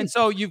right. And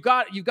so you've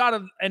got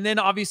and then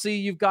obviously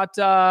you've got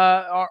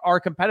our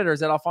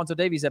competitors at Alphonso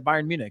Davies at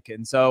Bayern Munich.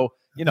 And so,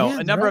 you know,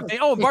 a number of things.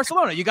 Oh,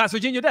 Barcelona, you got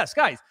Serginho Dest.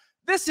 Guys,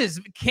 this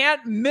is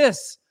can't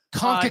miss.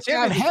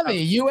 CONCACAF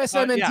heavy,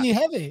 USMNT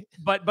heavy.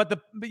 But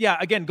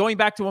again, going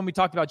back to when we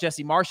talked about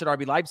Jesse Marsch at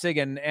RB Leipzig,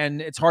 and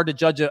it's hard to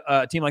judge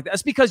a team like that.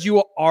 That's because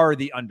you are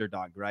the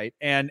underdog, right?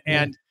 And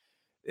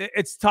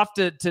it's tough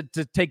to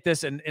take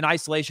this in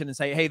isolation and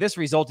say, hey, this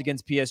result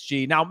against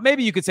PSG. Now,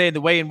 maybe you could say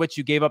the way in which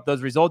you gave up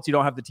those results, you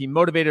don't have the team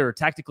motivated, or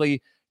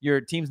tactically your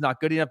team's not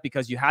good enough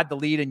because you had the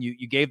lead and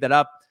you gave that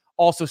up.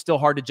 Also still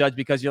hard to judge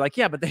because you're like,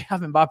 yeah, but they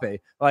have Mbappe.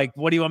 Like,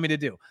 what do you want me to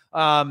do?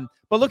 But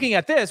looking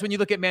at this, when you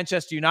look at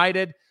Manchester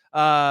United,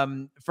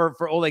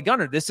 for Ole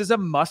Gunnar, this is a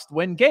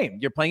must-win game.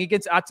 You're playing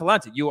against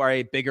Atalanta. You are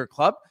a bigger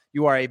club.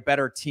 You are a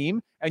better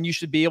team, and you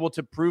should be able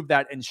to prove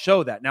that and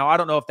show that. Now, I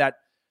don't know if that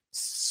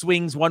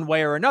swings one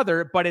way or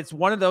another, but it's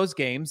one of those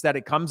games that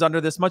it comes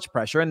under this much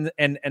pressure, and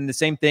the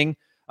same thing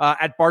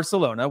at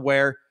Barcelona,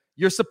 where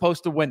you're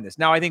supposed to win this.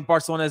 Now, I think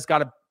Barcelona has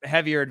got a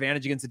heavier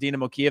advantage against the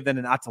Dinamo Kiev than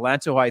an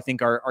Atalanta, who I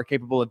think are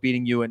capable of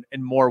beating you in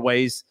more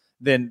ways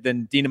than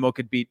Dinamo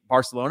could beat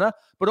Barcelona.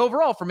 But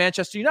overall, for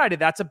Manchester United,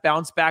 that's a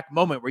bounce back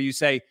moment where you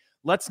say,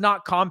 let's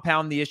not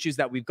compound the issues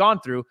that we've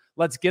gone through.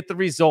 Let's get the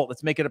result.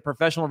 Let's make it a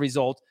professional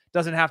result.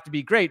 Doesn't have to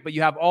be great, but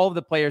you have all of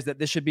the players that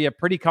this should be a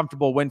pretty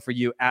comfortable win for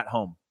you at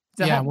home.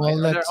 They are.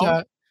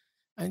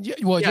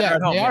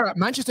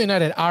 Manchester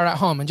United are at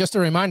home. And just to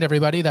remind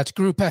everybody, that's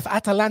Group F.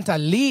 Atalanta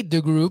lead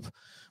the group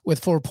with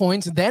 4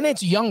 points. Then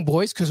it's Young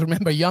Boys, because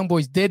remember, Young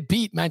Boys did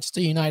beat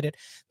Manchester United.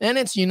 Then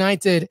it's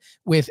United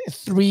with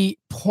 3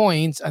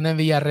 points, and then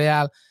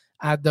Villarreal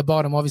at the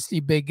bottom. Obviously,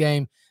 big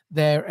game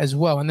there as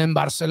well. And then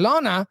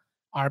Barcelona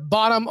are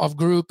bottom of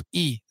Group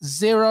E.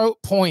 0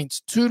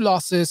 points, 2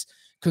 losses,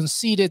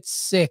 conceded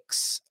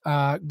 6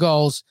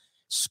 goals,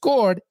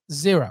 scored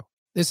 0.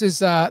 This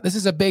is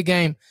a big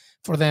game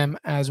for them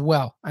as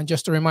well. And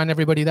just to remind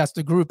everybody, that's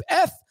the Group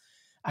F.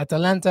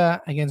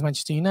 Atalanta against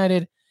Manchester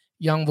United,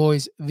 Young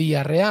Boys,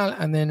 Villarreal.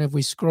 And then if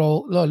we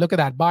scroll, look at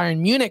that. Bayern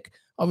Munich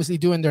obviously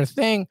doing their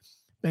thing.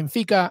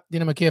 Benfica,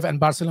 Dinamo Kiev, and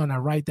Barcelona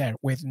right there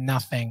with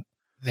nothing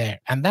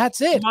there. And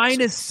that's it.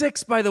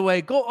 -6, by the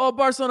way.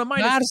 Barcelona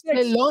 -6.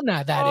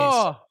 Barcelona, that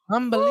is.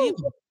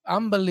 Unbelievable.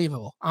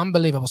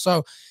 Unbelievable.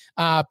 So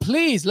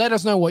please let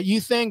us know what you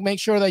think.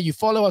 Make sure that you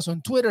follow us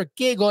on Twitter,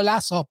 Que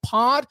Golazo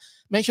Pod.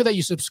 Make sure that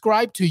you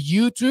subscribe to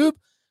YouTube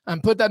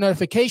and put that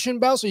notification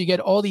bell so you get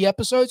all the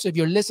episodes. If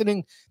you're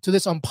listening to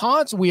this on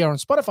pods, we are on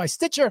Spotify,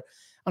 Stitcher,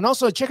 and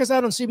also check us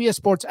out on CBS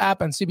Sports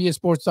app and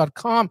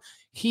CBSSports.com.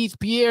 Heath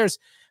Pearce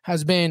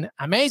has been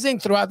amazing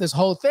throughout this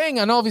whole thing,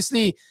 and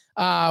obviously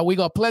we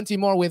got plenty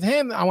more with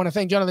him. I want to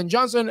thank Jonathan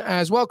Johnson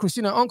as well,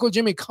 Christina Uncle,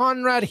 Jimmy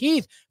Conrad.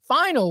 Heath,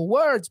 final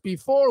words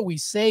before we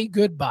say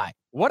goodbye.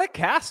 What a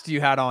cast you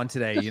had on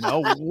today,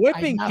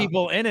 whipping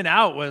people in and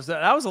out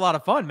that was a lot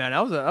of fun, man.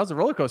 That was a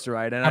roller coaster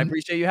ride, and I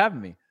appreciate you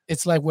having me.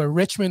 It's like we're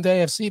Richmond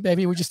AFC,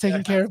 baby. We're just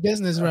taking care of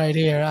business right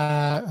here.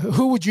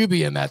 Who would you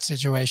be in that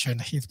situation,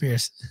 Heath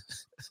Pearce?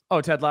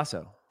 Oh, Ted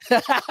Lasso.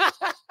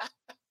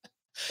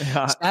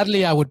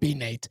 Sadly, I would be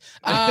Nate.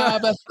 But I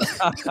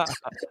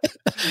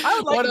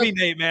would like to be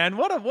Nate, man.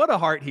 What a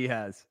heart he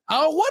has.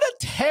 Oh, what a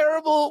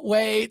terrible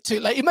way to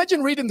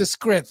imagine reading the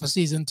script for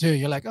season 2.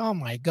 You're like, oh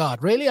my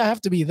God, really? I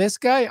have to be this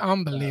guy?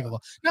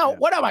 Unbelievable. Now,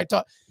 what have I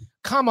taught?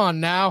 Come on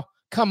now.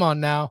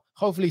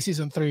 Hopefully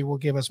season 3 will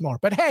give us more.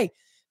 But hey,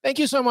 thank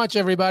you so much,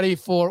 everybody,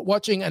 for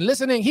watching and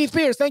listening. Heath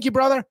Pearce, thank you,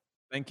 brother.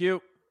 Thank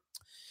you.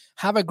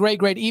 Have a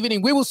great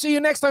evening. We will see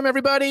you next time,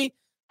 everybody.